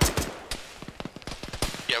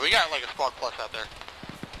 Yeah, we got like a squad plus out there.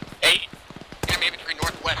 Hey, enemy infantry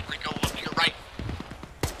northwest, Rico, look to your right.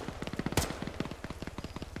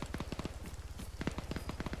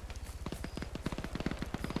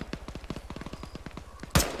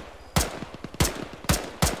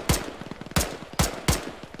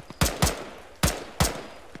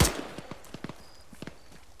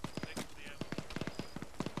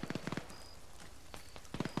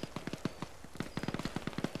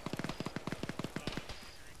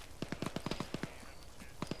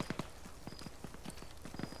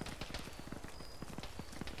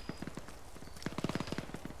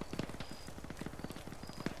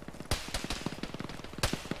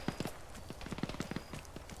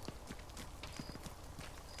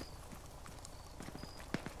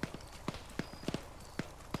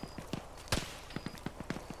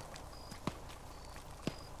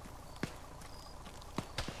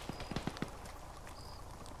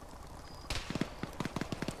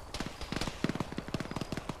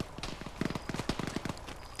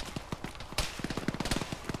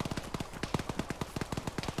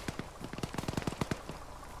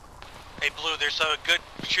 Hey, Blue, there's a good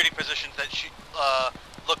shooting positions that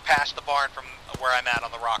look past the barn from where I'm at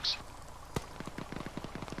on the rocks.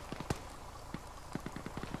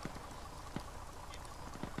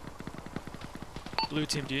 Blue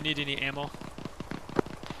team, do you need any ammo?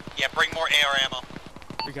 Yeah, bring more AR ammo.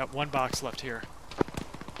 We got 1 box left here.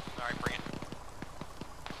 Alright, bring it.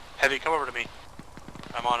 Heavy, come over to me.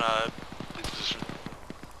 I'm on a lead position.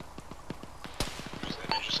 Use that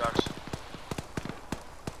ninja socks.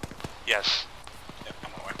 Yes. Yep,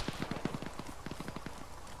 I'm aware.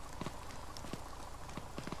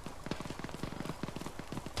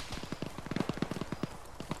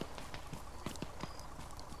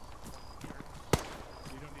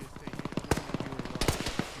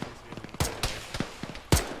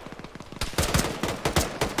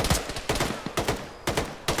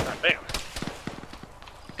 Bam.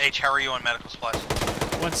 H, how are you on medical supplies?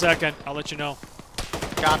 1 second, I'll let you know.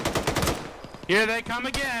 Got. Here they come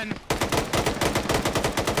again.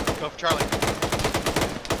 Go for Charlie.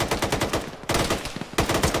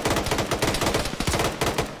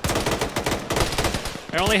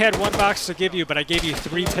 I only had 1 box to give you, but I gave you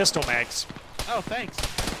 3 pistol mags. Oh, thanks.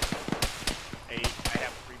 Hey, I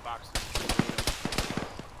have 3 boxes.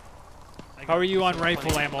 How are you on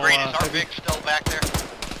rifle ammo? Green, is our Vic still back there?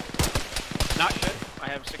 Not shit. I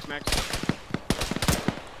have 6 max.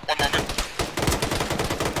 One moment.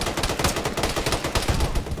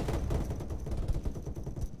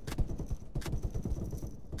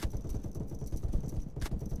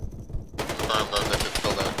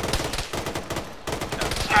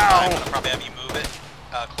 I'm gonna probably have you move it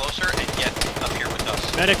closer and get up here with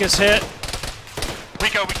us. Medic is hit.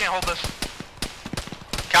 Rico, we can't hold this.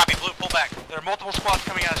 Copy, Blue, pull back. There are multiple squads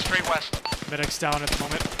coming out straight west. Medic's down at the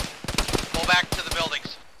moment. Pull back to the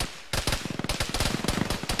buildings.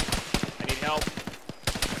 I need help.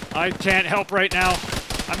 I can't help right now.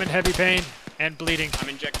 I'm in heavy pain and bleeding. I'm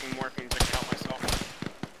injecting morphine to help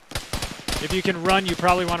myself. If you can run, you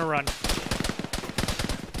probably want to run.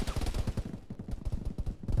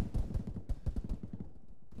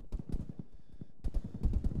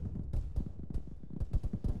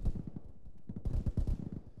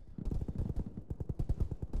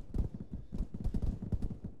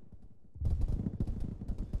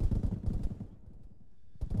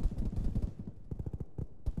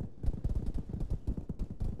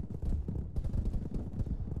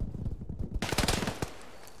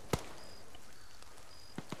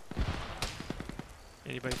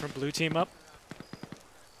 Anybody from blue team up?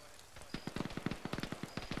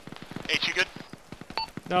 H, you good?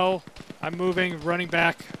 No. I'm moving, running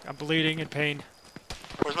back. I'm bleeding in pain.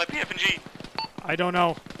 Where's my PF&G? I don't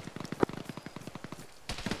know.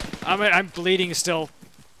 I'm bleeding still.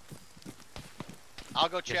 I'll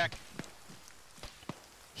go check.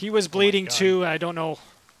 He was bleeding too. I don't know.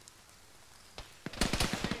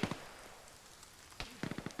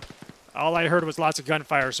 All I heard was lots of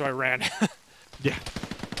gunfire, so I ran. Yeah.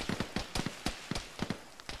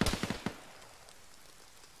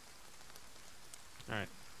 All right.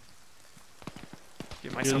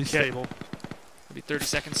 Give myself Really kit. stable. Maybe 30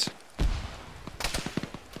 seconds.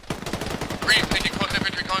 Green, taking close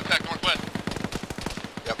infantry contact northwest.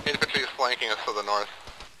 Yep, infantry is flanking us to the north.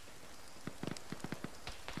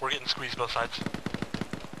 We're getting squeezed both sides.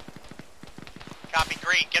 Copy,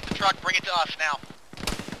 green. Get the truck, bring it to us now.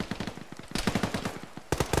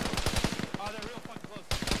 Oh, they're real fucking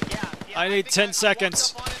close. Yeah, I need 10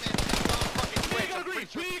 seconds. We ain't got a green.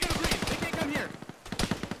 We ain't got a green. They can't come here.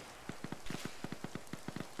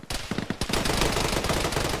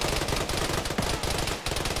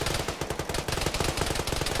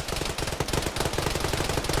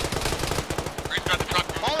 Green's got the truck.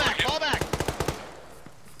 Fall back, fall back.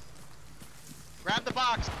 Grab the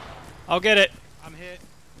box. I'll get it. I'm hit.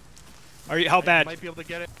 Are you? How I bad? might be able to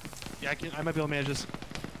get it. Yeah, I might be able to manage this.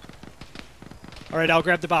 All right, I'll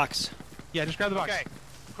grab the box. Yeah, just grab the box. Okay,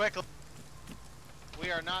 quickly.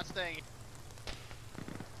 We are not staying.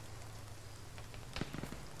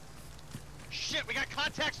 Shit, we got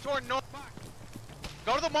contacts toward north.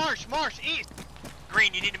 Go to the marsh, east.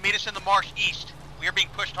 Green, you need to meet us in the marsh east. We are being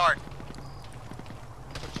pushed hard.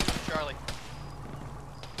 Charlie.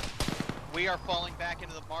 We are falling back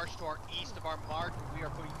into the marsh to our east of our mark. We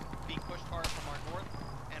are being pushed hard from our north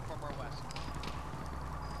and from our west.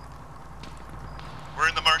 We're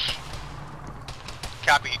in the marsh.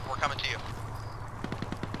 Copy, we're coming to you.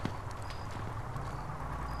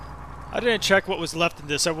 I didn't check what was left in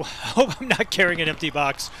this. I hope I'm not carrying an empty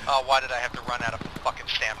box. Oh, why did I have to run out of fucking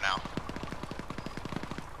stam now?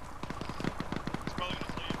 It's probably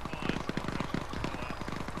gonna tell you to fall out.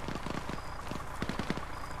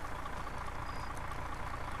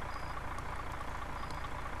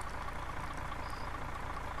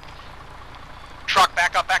 Truck,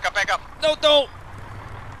 back up, back up, back up. No, don't.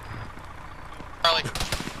 Charlie.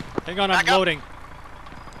 Hang on, I'm Back up. loading.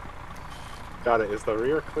 Got it. Is the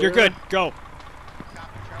rear clear? You're good. Go.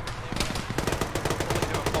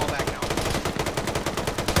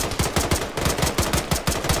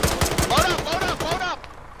 Load up, load up, load up!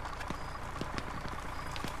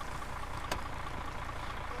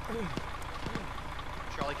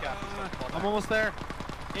 Charlie Cap. I'm almost there.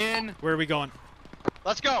 In. Where are we going?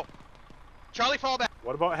 Let's go. Charlie, fall back.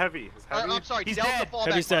 What about heavy? Is heavy? I'm sorry, He's Delta dead. fall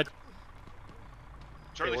Heavy's back. dead.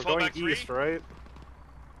 Charlie, we're fall going back 3. east, right?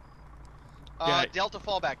 Yeah. Delta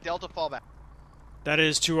fallback, Delta fallback. That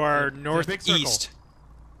is to our big northeast. circle.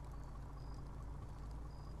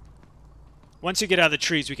 Once you get out of the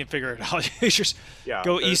trees, we can figure it out. You just Yeah.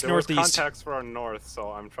 go there was east-northeast. contacts for our north,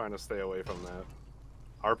 so I'm trying to stay away from that.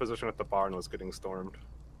 Our position at the barn was getting stormed.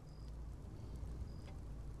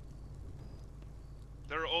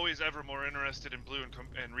 They're always ever more interested in Blue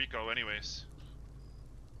and Rico anyways.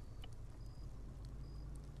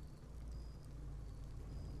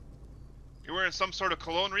 You're wearing some sort of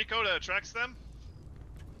cologne, Rico, that attracts them?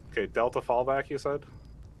 Okay, Delta fallback, you said?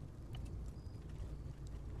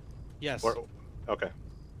 Yes. Okay.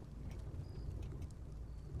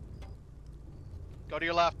 Go to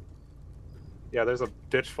your left. Yeah, there's a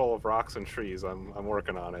ditch full of rocks and trees. I'm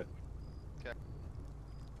working on it. Okay.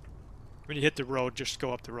 When you hit the road, just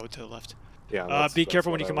go up the road to the left. Yeah. Be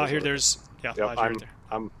careful when you come out here. There's Yep, lodge right there.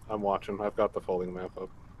 I'm watching. I've got the folding map up.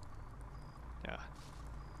 Yeah.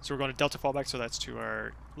 So we're going to Delta fallback, so that's to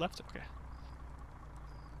our left. Okay.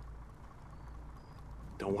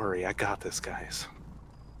 Don't worry, I got this, guys.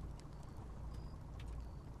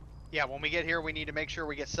 Yeah, when we get here, we need to make sure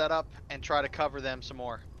we get set up and try to cover them some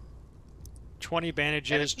more. 20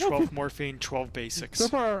 bandages, 12 morphine, 12 basics. So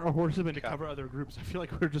far, our horses have been to cover other groups. I feel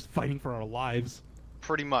like we're just fighting for our lives.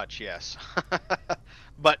 Pretty much, yes.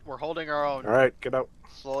 But we're holding our own. All right, get out.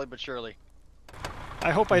 Slowly but surely.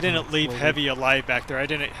 I hope I didn't leave Heavy alive back there. I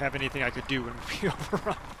didn't have anything I could do when we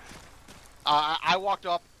overrun. I walked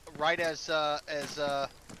up right as the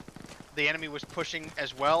enemy was pushing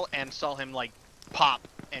as well, and saw him like pop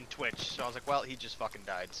and twitch. So I was like, well, he just fucking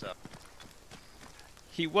died. So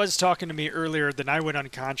He was talking to me earlier, then I went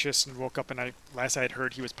unconscious and woke up, and last I had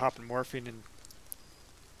heard he was popping morphine, and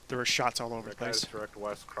there were shots all over the place. Direct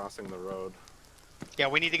west, crossing the road. Yeah,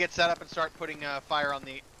 we need to get set up and start putting fire on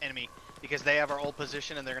the enemy because they have our old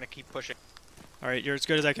position and they're gonna keep pushing. All right, you're as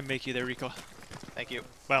good as I can make you there, Rico. Thank you.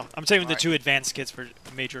 Well, I'm saving the Alright. 2 advanced kits for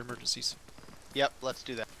major emergencies. Yep, let's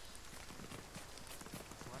do that.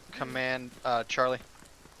 Command, Charlie.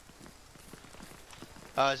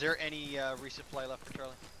 Is there any resupply left for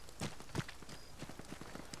Charlie?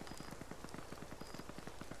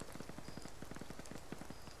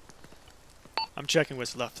 I'm checking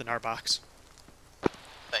what's left in our box.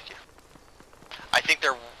 Thank you. I think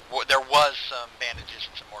there was some bandages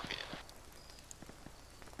and some morphine in there.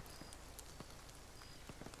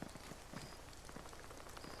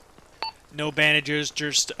 No bandages,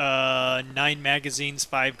 just 9 magazines,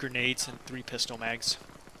 5 grenades, and 3 pistol mags.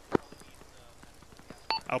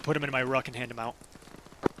 I'll put them in my ruck and hand them out.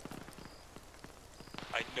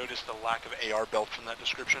 I noticed the lack of AR belts in that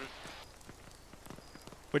description.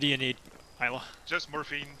 What do you need, Isla? Just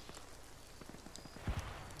morphine.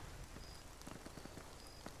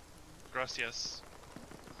 Gracias.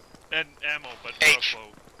 And ammo, but crossbow.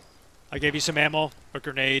 I gave you some ammo, a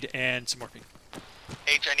grenade, and some morphine.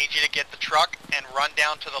 H, I need you to get the truck and run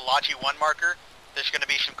down to the Logi 1 marker. There's going to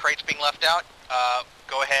be some crates being left out.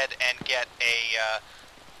 Go ahead and get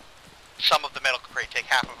some of the medical crate. Take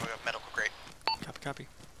half of a medical crate. Copy, copy.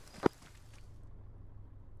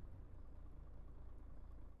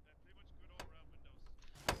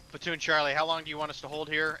 Platoon Charlie, how long do you want us to hold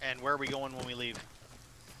here, and where are we going when we leave?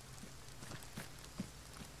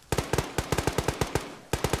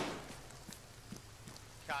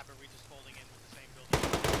 Cop, are we just holding in with the same building?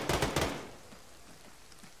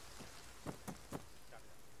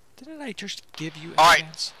 Didn't I just give you All right.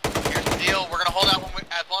 chance? Here's the deal. We're going to hold out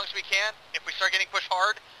as long as we can. If we start getting pushed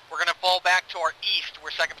hard, we're going to fall back to our east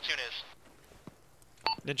where 2nd Platoon is.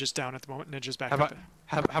 Ninja's down at the moment. Ninja's back Have up.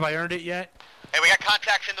 have I earned it yet? Hey, we got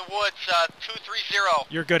contacts in the woods,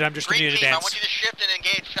 230. You're good. I'm just going to Green need team, I advance. want you to shift and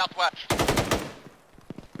engage southwest.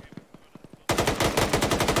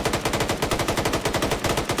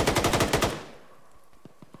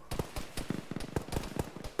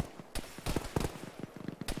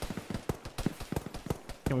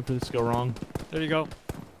 Can't wait for this to go wrong. There you go.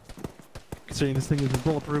 Considering this thing isn't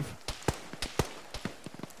bulletproof.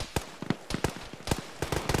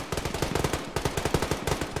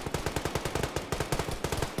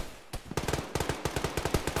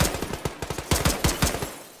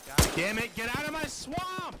 God damn it, get out of my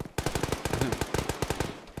swamp!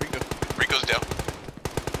 Rico's down.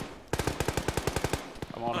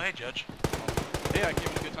 I'm on. Oh, hey, Judge. Hey, I gave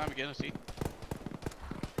him a good time again. I see.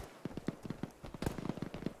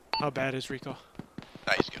 How bad is Rico?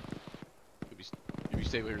 Nah, he's good. Maybe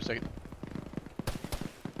stay here a second.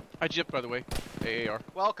 Hi, Jip, by the way. AAR.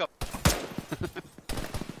 Welcome.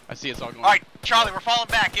 I see it's all going. Alright, Charlie, we're falling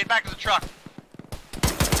back. Get back to the truck.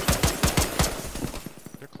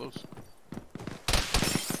 They're close.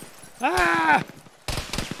 Ah!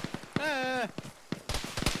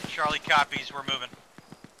 Charlie copies. We're moving.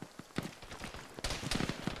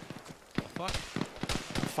 Fuck.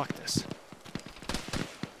 Fuck this.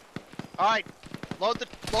 Alright, load the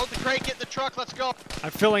crate, get in the truck, let's go.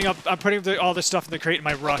 I'm filling up. I'm putting all this stuff in the crate in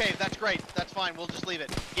my ruck. Okay, that's great. That's fine. We'll just leave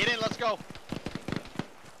it. Get in, let's go.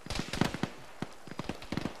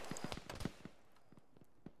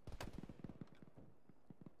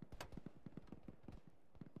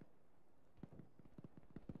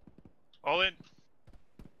 All in.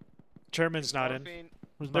 Chairman's not in. Morphine.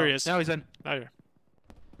 There he is. Now he's in. Now here.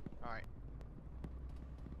 Alright.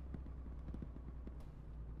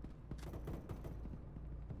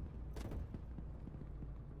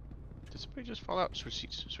 Did somebody just fall out? Switch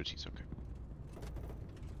seats. Switch seats. Okay.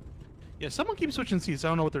 Yeah, someone keeps switching seats. I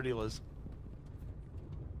don't know what their deal is.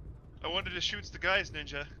 I wanted to shoot the guys,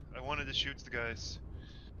 Ninja. I wanted to shoot the guys.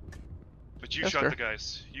 But you That's shot fair. the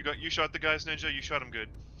guys. You shot the guys, Ninja. You shot them good.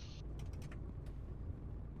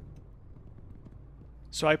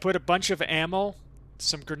 So I put a bunch of ammo,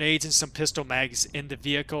 some grenades, and some pistol mags in the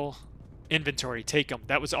vehicle inventory. Take them.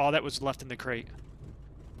 That was all that was left in the crate.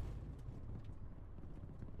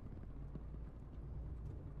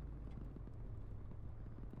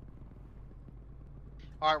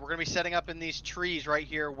 Alright, we're going to be setting up in these trees right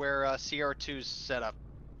here where CR2's set up.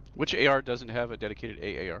 Which AR doesn't have a dedicated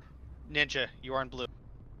AAR? Ninja, you are in blue.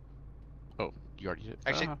 Oh, you already did.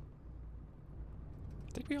 Actually, I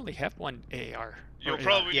think we only have one AR. You'll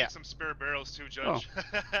probably need some spare barrels too, Judge.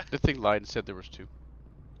 Oh. The thing lied and said there was 2. I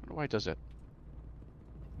don't know why it does that.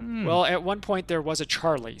 Well, at one point there was a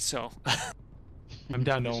Charlie, so. I'm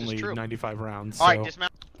down to only 95 rounds. Alright, so-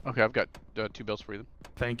 dismount. Okay, I've got 2 belts for you then.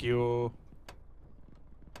 Thank you.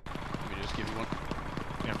 Let me just give you one.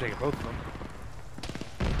 Yeah, I'm taking both of them.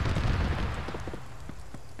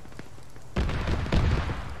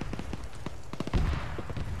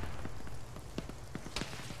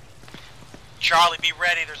 Charlie, be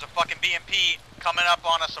ready. There's a fucking BMP coming up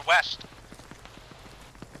on us west.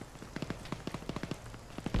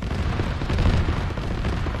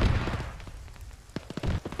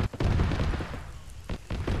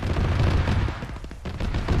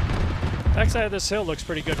 Backside of this hill looks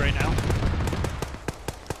pretty good right now.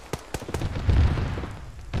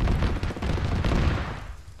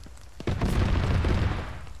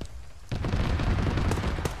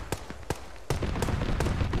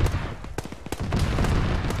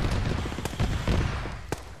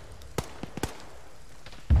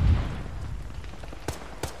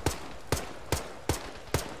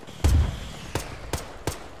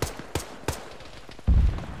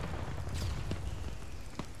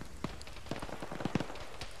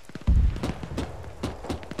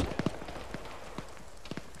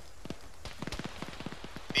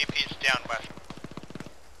 BMP's down west.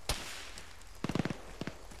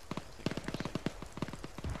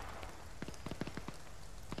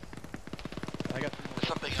 There's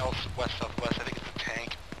something else west southwest. I think it's a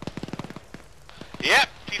tank. Yep,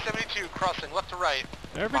 T-72 crossing left to right.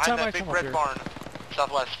 Every behind time that I big come up red here. barn,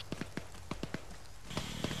 southwest.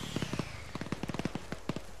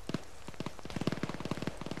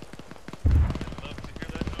 Love to hear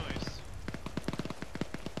that noise.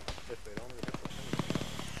 If they don't get the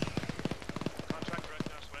Contact right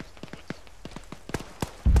northwest of the woods.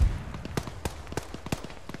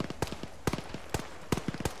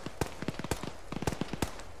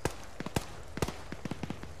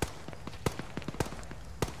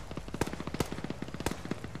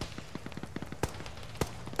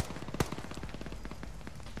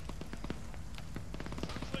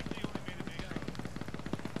 Sounds like they only made a big out.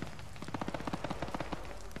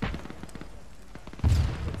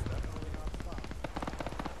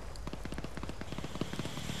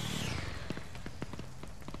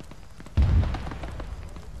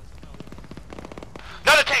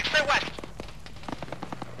 Another tank, straight west!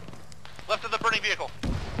 Left of the burning vehicle.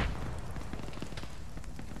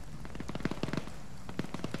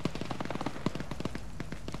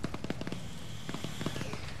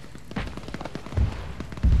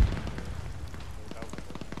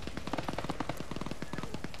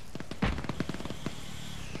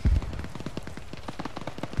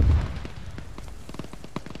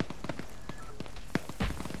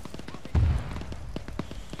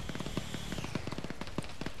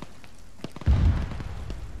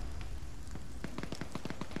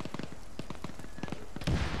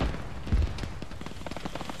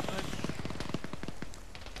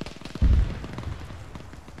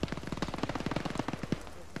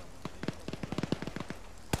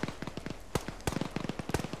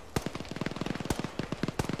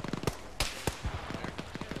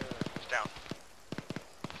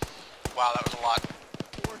 Wow, that was a lot.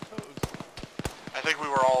 4 toes. I think we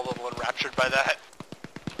were all a little enraptured by that.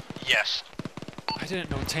 Yes. I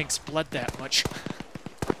didn't know tanks bled that much.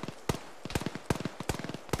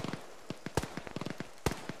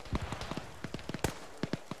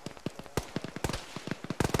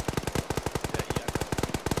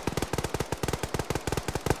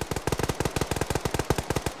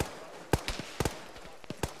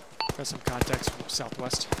 Got some contacts from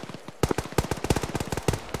southwest.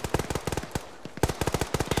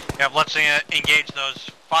 Yeah, let's engage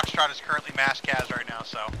those. Foxtrot is currently mass cas right now,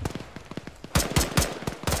 so.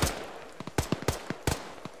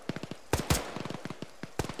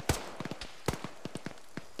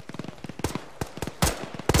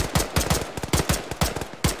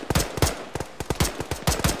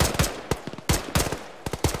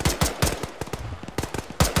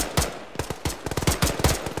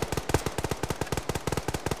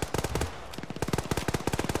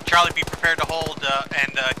 Charlie, be prepared to hold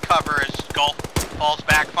and cover as Gulf falls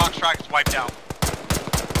back. Foxtrot is wiped out.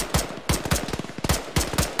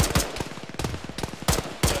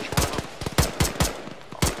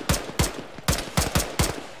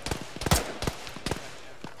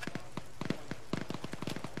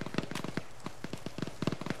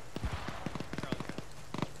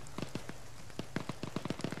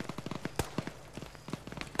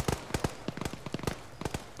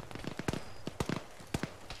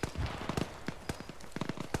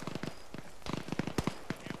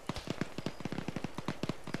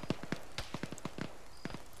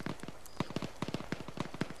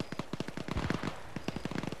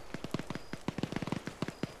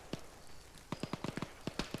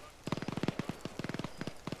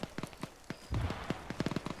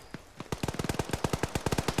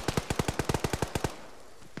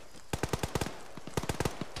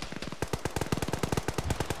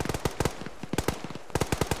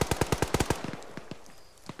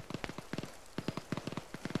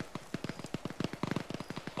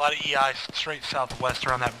 lot of EI straight southwest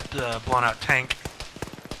around that blown out tank.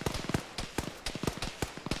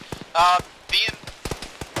 Being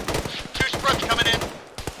 2 spruts coming in.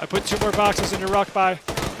 I put 2 more boxes in your rock by.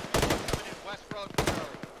 West Road.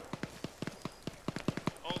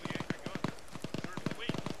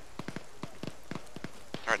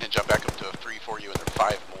 Alright, Ninja, back up to 3 for you, and there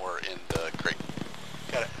are 5 more in the crate.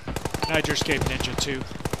 Got it. Niger escaped Ninja too.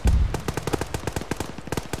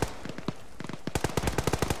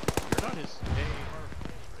 You're not his AR.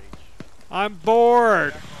 I'm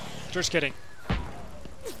bored. Just kidding.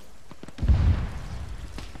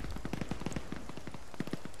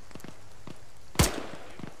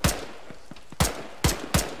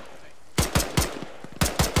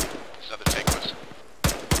 Another tank was.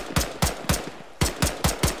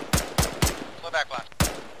 Slow back left.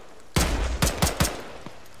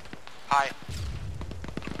 High.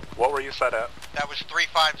 What were you set at? That was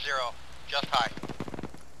 350. Just high.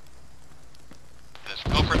 Just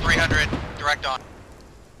go for 300. Direct on.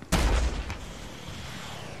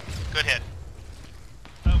 Good hit.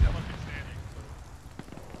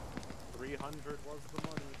 300 was the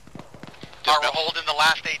money. We're holding the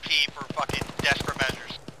last AT for fucking desperate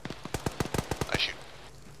measures. I shoot.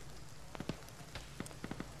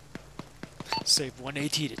 Save 1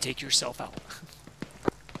 AT to take yourself out.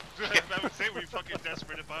 I would say we're fucking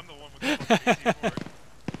desperate if I'm the one with the fucking AT for it.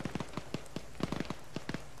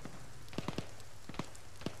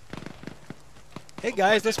 Hey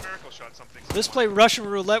guys, let's play Russian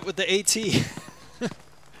roulette with the AT.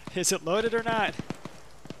 Is it loaded or not?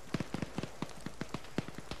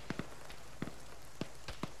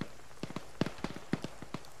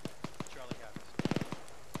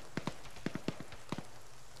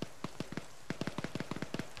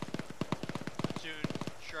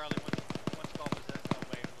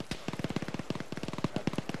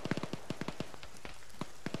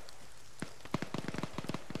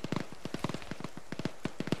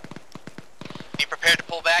 Be prepared to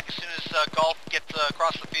pull back as soon as Golf gets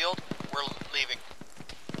across the field. We're leaving.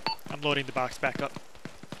 I'm loading the box back up.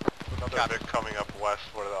 Another big coming up west,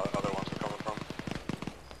 where the other ones are coming from.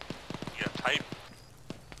 Yeah, type.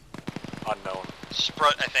 Unknown.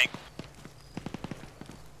 Sprut, I think.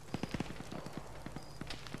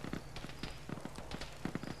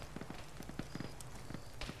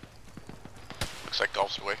 Looks like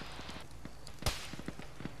Golf's away.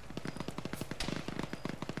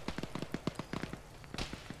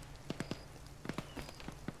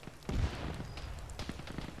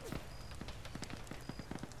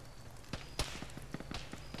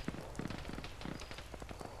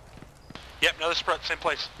 Yep, another sprut, same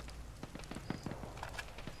place.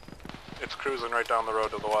 It's cruising right down the road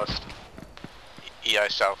to the west. EI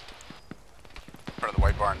south. In front of the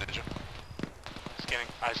white barn, Ninja. Scanning,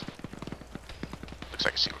 eyes. Looks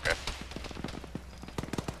like a single guy.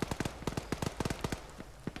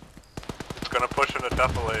 It's gonna push into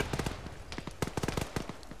defilade.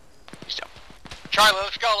 He's down. Charlie,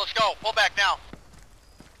 let's go, let's go. Pull back now.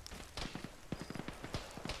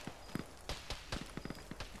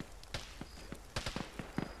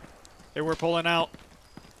 Hey, we're pulling out.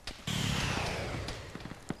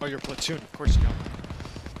 Oh, your platoon, of course you know.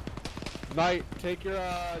 Knight, take your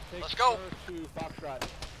Let's go. to Foxtrot.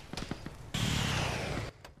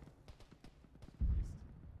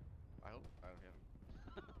 I hope I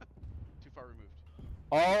don't have too far removed.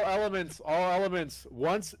 All elements.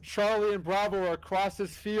 Once Charlie and Bravo are across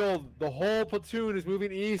this field, the whole platoon is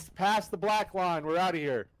moving east past the black line. We're out of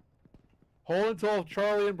here. Hold until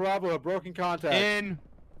Charlie and Bravo have broken contact. In.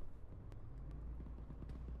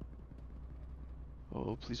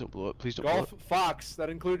 Oh, please don't blow up. Please don't blow Golf up. Fox, that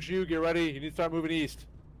includes you. Get ready. You need to start moving east.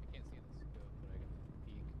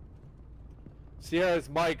 Sierra's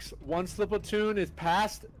Mike's. Once the platoon is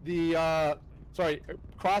past the,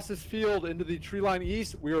 across this field into the tree line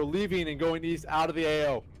east, we are leaving and going east out of the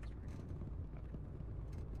AO.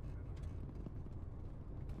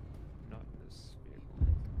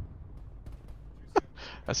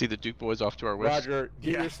 I see the Duke boys off to our west. Roger,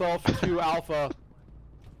 get yourself to Alpha.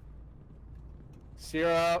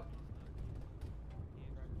 Sierra.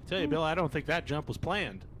 Tell you, Bill, I don't think that jump was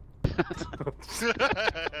planned.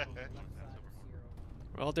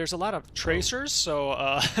 Well, there's a lot of tracers,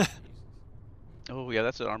 so Oh yeah,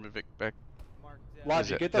 that's an Arma Vic back.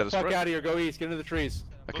 Logic, get the fuck out of here. Go east. Get into the trees.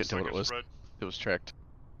 I couldn't tell what it was. It was tracked.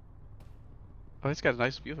 Oh, it's got a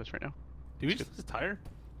nice view of us right now. Did we just tire?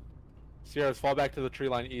 Sierras, fall back to the tree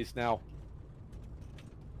line east now.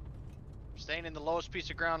 Staying in the lowest piece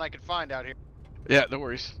of ground I could find out here. Yeah, no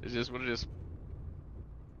worries. It is what it is.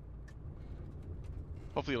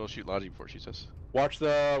 Hopefully it'll shoot Logic before it shoots us. Watch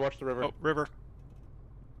the river. oh, river.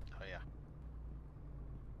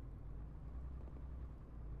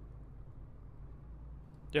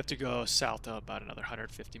 You have to go south about another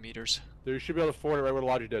 150 meters. You should be able to ford it right where the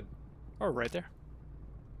Logi did. Oh, right there.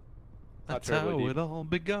 Not That's how terribly deep. it all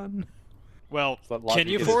begun. Well, But can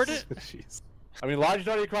Logi you is- ford it? Jeez. I mean, Logi's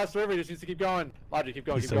already across the river. He just needs to keep going. Logi, keep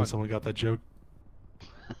going, Please keep tell me going. someone got that joke.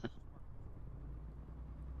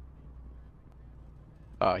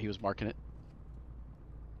 He was marking it.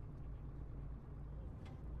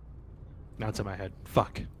 Now it's in my head.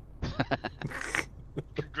 Fuck.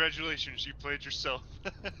 Congratulations, you played yourself.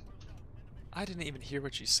 I didn't even hear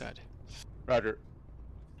what you said. Roger.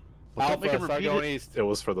 Well, don't make him start repeat going it. east. It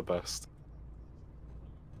was for the best.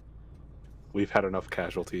 We've had enough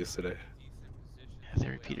casualties today. If they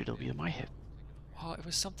repeat it, it'll be in my head. Well, it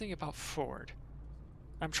was something about Ford.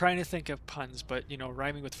 I'm trying to think of puns, but, you know,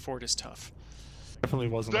 rhyming with Ford is tough. Definitely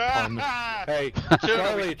wasn't a pun. Hey,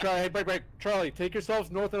 Charlie, hey, break. Charlie, take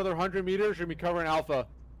yourselves north another 100 meters. You're going to be covering Alpha.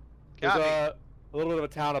 There's a little bit of a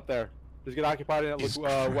town up there. Just get occupied and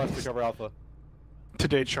look west to cover Alpha.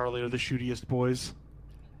 Today, Charlie are the shootiest boys.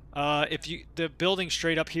 If you, the building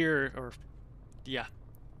straight up here, or, yeah.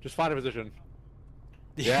 Just find a position.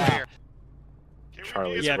 Yeah.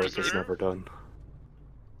 Charlie's Yeah, work because- is never done.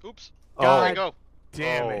 Oops. Oh. There you go.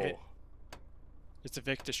 Damn it. Is the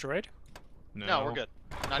Vic destroyed? No, we're good.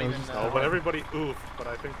 Not even. No, but everybody oof, but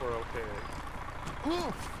I think we're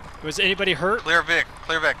okay. Was anybody hurt? Clear Vic.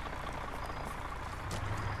 Clear Vic.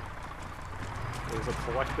 There's a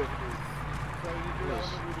collective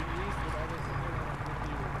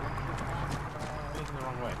Facing the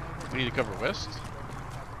wrong way. We need to cover west?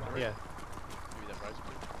 Yeah. Maybe that rise up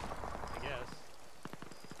here? I guess.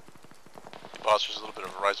 Boss, there's a little bit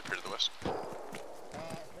of a rise up here to the west.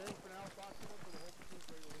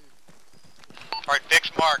 Alright,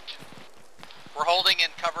 Vic's marked. We're holding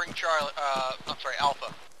and covering Charlie, I'm sorry,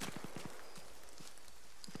 Alpha.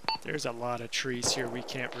 There's a lot of trees here we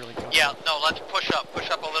can't really go. Yeah, no, let's push up a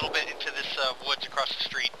little bit into this woods across the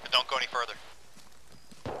street, but don't go any further.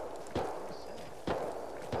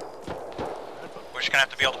 We're just gonna have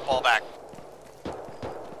to be able to fall back.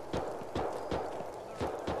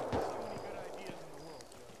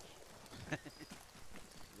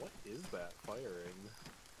 What is that firing?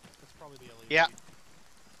 That's probably the LED. Yeah.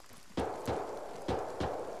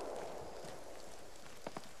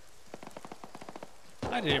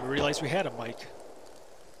 I didn't even realize we had a mic.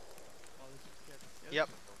 Yep.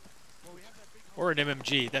 Or an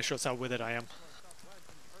MMG. That shows how with it I am.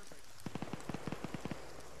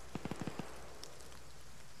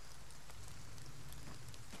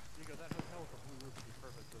 Diego, that hotel with the blue roof would be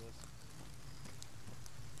perfect for this.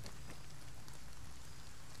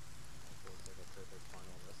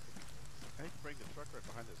 I think bring the truck right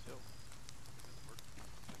behind this hill.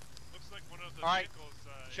 Looks like one of the All right, vehicles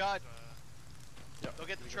Chad. Yep. Go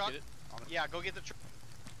get the Can we truck. get it? On it. Yeah, go get the truck.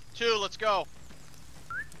 2, let's go.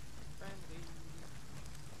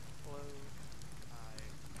 Hello. Hi.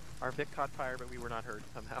 Our Vic caught fire, but we were not hurt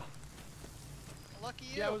somehow. Lucky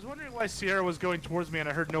you. Yeah, I was wondering why Sierra was going towards me and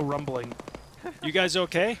I heard no rumbling. You guys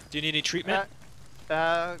okay? Do you need any treatment?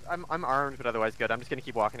 I'm armed, but otherwise good. I'm just gonna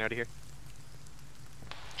keep walking out of here.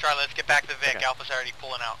 Charlie, let's get back to Vic. Okay. Alpha's already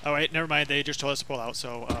pulling out. Oh wait, never mind. They just told us to pull out,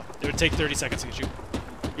 so it would take 30 seconds to get you.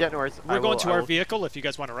 Yeah, no worries. We're going to our vehicle if you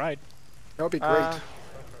guys want to ride. That would be great.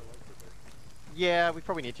 Yeah, we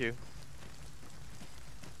probably need to.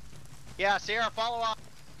 Yeah, Sierra, follow up.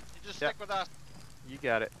 You just stick with us. You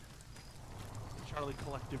got it. Charlie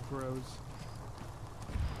Collective Bros.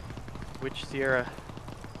 Which Sierra?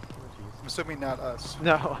 I'm assuming not us.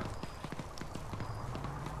 No.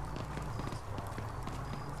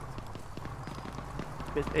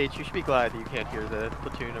 Miss H, you should be glad that you can't hear the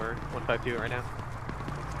platoon or 152 right now.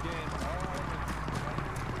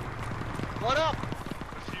 What up?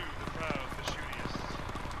 The few, the proud, the shootiest.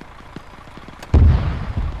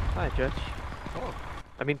 Hi, Judge. Oh.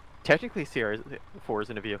 I mean, technically Sierra 4 is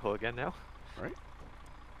in a vehicle again now. Right.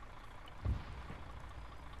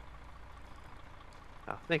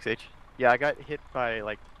 Oh, thanks, H. Yeah, I got hit by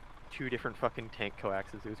like 2 different fucking tank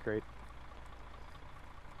coaxes. It was great.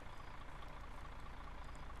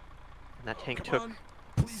 And that tank took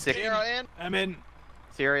 6. Sierra in. I'm in.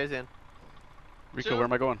 Sierra is in. Rico, where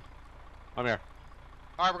am I going? I'm here.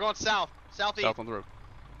 All right, we're going south. Southeast. South on the road.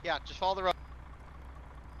 Yeah, just follow the road.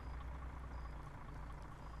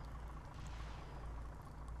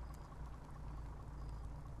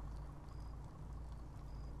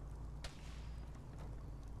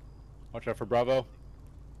 Watch out for Bravo.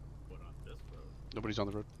 Nobody's on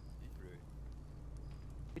the road.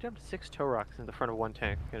 We dumped 6 tow rocks in the front of 1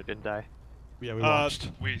 tank and it didn't die. Yeah, we watched.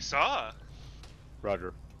 We saw.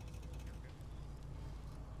 Roger.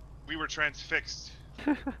 We were transfixed.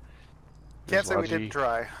 Can't say we didn't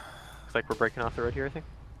try. Looks like we're breaking off the road here, I think.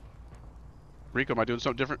 Rico, am I doing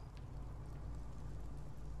something different?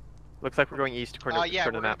 Looks like we're going east according to yeah,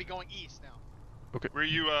 we're the gonna map. be going east now. Okay. Were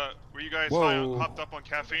you guys Whoa. hopped up on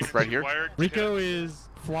caffeine? Right and here? wired? Rico is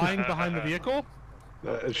flying behind the vehicle?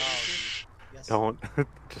 Shh. Don't.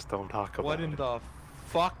 Just don't talk about What it. in the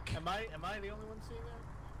fuck? Am I the only one seeing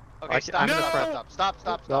that? Okay, stop, No! stop.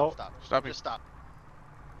 Stop. Just stop.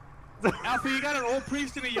 Alpha, you got an old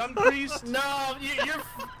priest and a young priest? No, you're.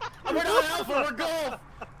 We're not Alpha. We're Golf.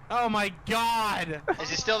 Oh my god! Is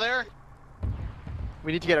he still there?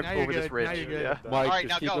 We need to get Now you're over this good, ridge. now you're good. Yeah. Mike, Alright, just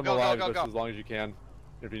now keep go, them go, alive go, just go. as long as you can.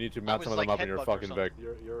 If you need to, I mount was some of like them up in your headbutt or fucking something.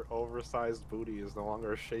 Vic. Your oversized booty is no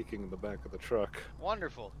longer shaking the back of the truck.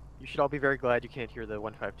 Wonderful. You should all be very glad you can't hear the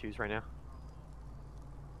 152s right now.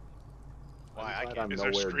 Why, I I'm can't. Is there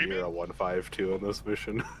nowhere screaming? near a 152 on this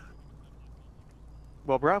mission.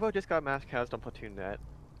 Well, Bravo just got mass housed on platoon net,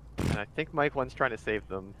 and I think Mike one's trying to save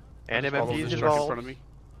them. And Just follow MFD's this truck in involved. front of me.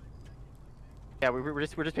 Yeah, we're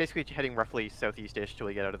just basically heading roughly southeast-ish till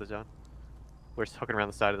we get out of the zone. We're just hooking around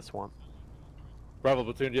the side of the swamp. Bravo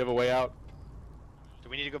platoon, do you have a way out? Do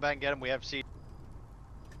we need to go back and get him? We have seat.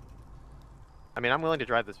 I mean, I'm willing to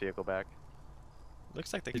drive this vehicle back.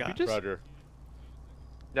 Looks like they Did got you just... Roger.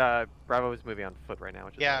 Bravo is moving on foot right now.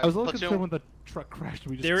 Which is Yeah, I was a little platoon. concerned when the truck crashed.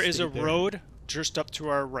 We just There is a stayed there. road just up to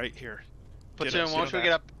our right here. Platoon, Ditto, once we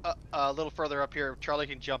ditto get up a little further up here, Charlie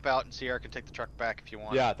can jump out and Sierra can take the truck back if you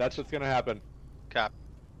want. Yeah, that's what's gonna happen. Cop.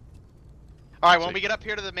 Alright, when we get up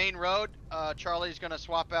here to the main road, Charlie's gonna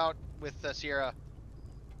swap out with Sierra.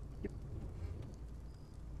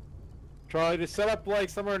 Charlie, just set up like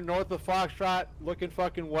somewhere north of Foxtrot, looking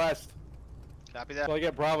fucking west. Copy that. So I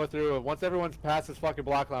get Bravo through. Once everyone's past this fucking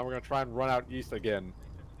block line, we're gonna try and run out east again.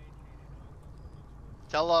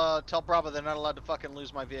 Tell Bravo they're not allowed to fucking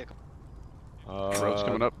lose my vehicle. Road's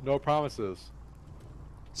coming up. No promises.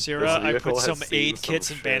 Sierra, I vehicle put has some seen aid some kits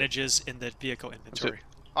and shit. bandages in the vehicle inventory.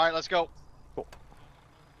 Alright, let's go.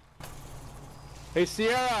 Hey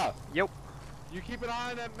Sierra! Yep. You keep an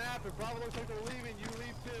eye on that map. If Bravo looks like they're leaving, you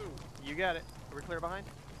leave too. You got it. Are we clear behind?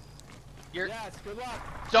 Yes, good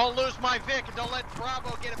luck. Don't lose my Vic and don't let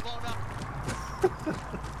Bravo get it blown up.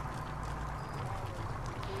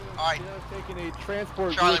 Alright. Sierra's taking a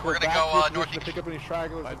transport Charlie, vehicle we're gonna back go, to your position northeast. to pick up any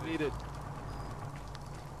stragglers if needed.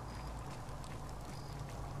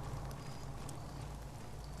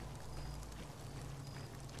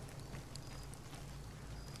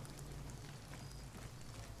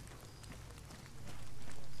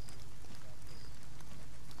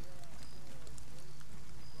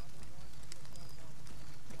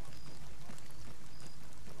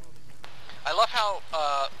 I love how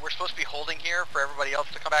we're supposed to be holding here for everybody else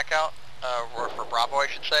to come back out, or for Bravo I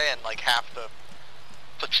should say, and like half the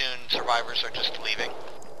platoon survivors are just leaving.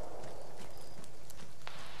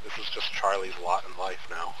 This is just Charlie's lot in life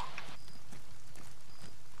now.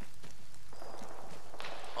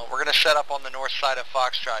 Well, we're going to set up on the north side of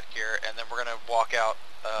Foxtrot here, and then we're going to walk out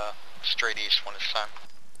straight east when it's time.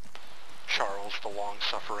 Charles the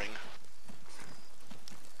long-suffering.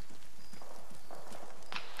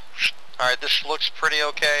 Alright, this looks pretty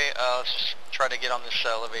okay. Let's just try to get on this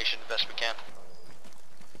elevation the best we can.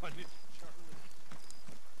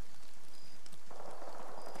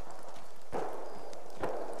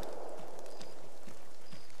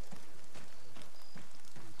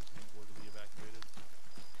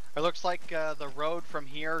 It looks like the road from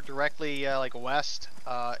here directly like west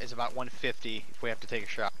is about 150 if we have to take a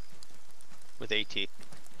shot with AT.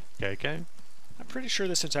 Okay. I'm pretty sure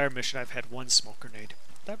this entire mission I've had one smoke grenade.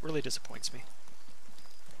 That really disappoints me.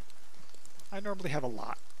 I normally have a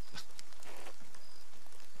lot.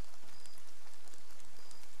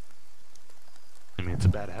 I mean, it's a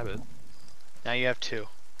bad habit. Now you have 2.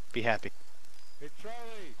 Be happy. Hey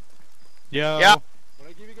Charlie! Yo. Yeah. When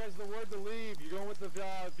I give you guys the word to leave, you're going with the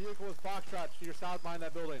vehicle with Foxtrot to your south behind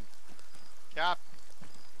that building. Cop.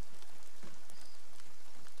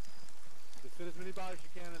 Just fit as many bodies as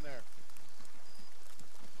you can in there.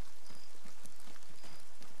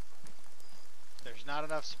 There's not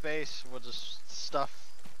enough space. We'll just stuff.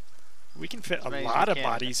 We can fit As a many as lot we of can.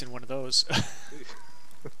 bodies in one of those.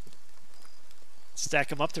 Stack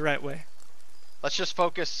them up the right way. Let's just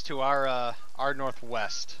focus to our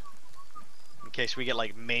northwest. In case we get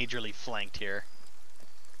like majorly flanked here.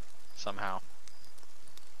 Somehow.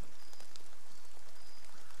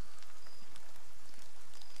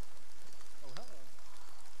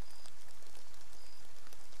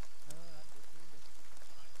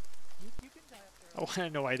 I want to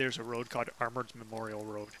know why there's a road called Armored Memorial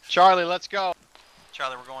Road. Charlie, let's go.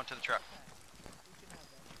 Charlie, we're going to the truck.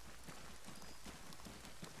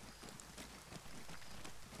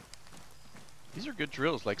 These are good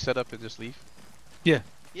drills, like set up and just leave. Yeah,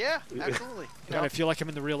 absolutely. You God, know? I feel like I'm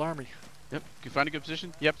in the real army. Yep. Can you find a good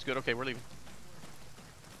position? Yep, it's good. Okay, we're leaving.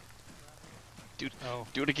 Dude,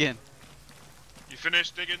 do it again. You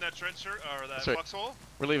finished digging that trench, sir, or that Sorry. foxhole?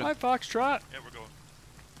 We're leaving. Hi, Foxtrot. Yeah, we're going.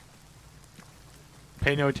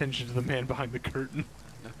 Pay no attention to the man behind the curtain.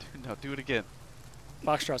 No, do it again.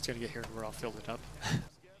 Foxtrot's gonna get here and we're all filled it up.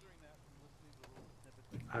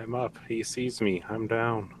 I'm up. He sees me. I'm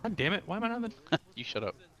down. God damn it! Why am I not the? You shut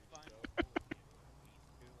up. We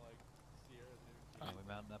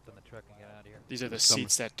mountain up in the truck and get out of here. These are the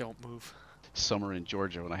seats that don't move. Summer in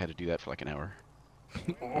Georgia when I had to do that for like an hour.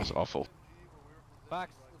 It was awful.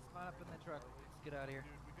 Fox, let's mount up in the truck. Let's get out of here.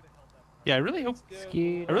 Yeah, I really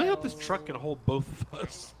hope this truck can hold both of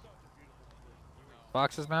us.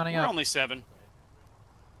 Fox is mounting We're up. only 7.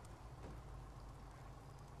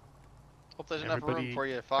 Hope there's enough room for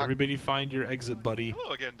you, Fox. Everybody find your exit, buddy.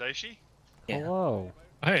 Hello again, Daishi. Hello.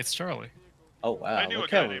 Hey, it's Charlie. Oh wow. I knew a look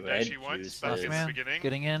guy how named red Daishi once, juice back is. in the beginning.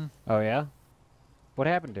 Getting in. Oh yeah? What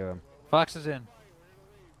happened to him? Fox is in.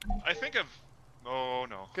 I think of... Oh,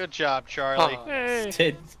 no. Good job, Charlie.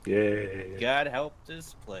 Hey. Yay. God help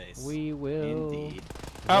this place. We will. Indeed.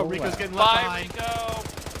 Oh, Rico's getting left behind.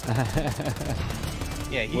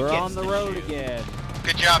 Yeah, he We're gets on the road again.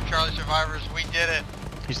 Good job, Charlie survivors. We did it.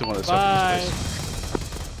 He's the one that Bye.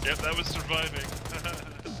 suffers. Yep, that was surviving.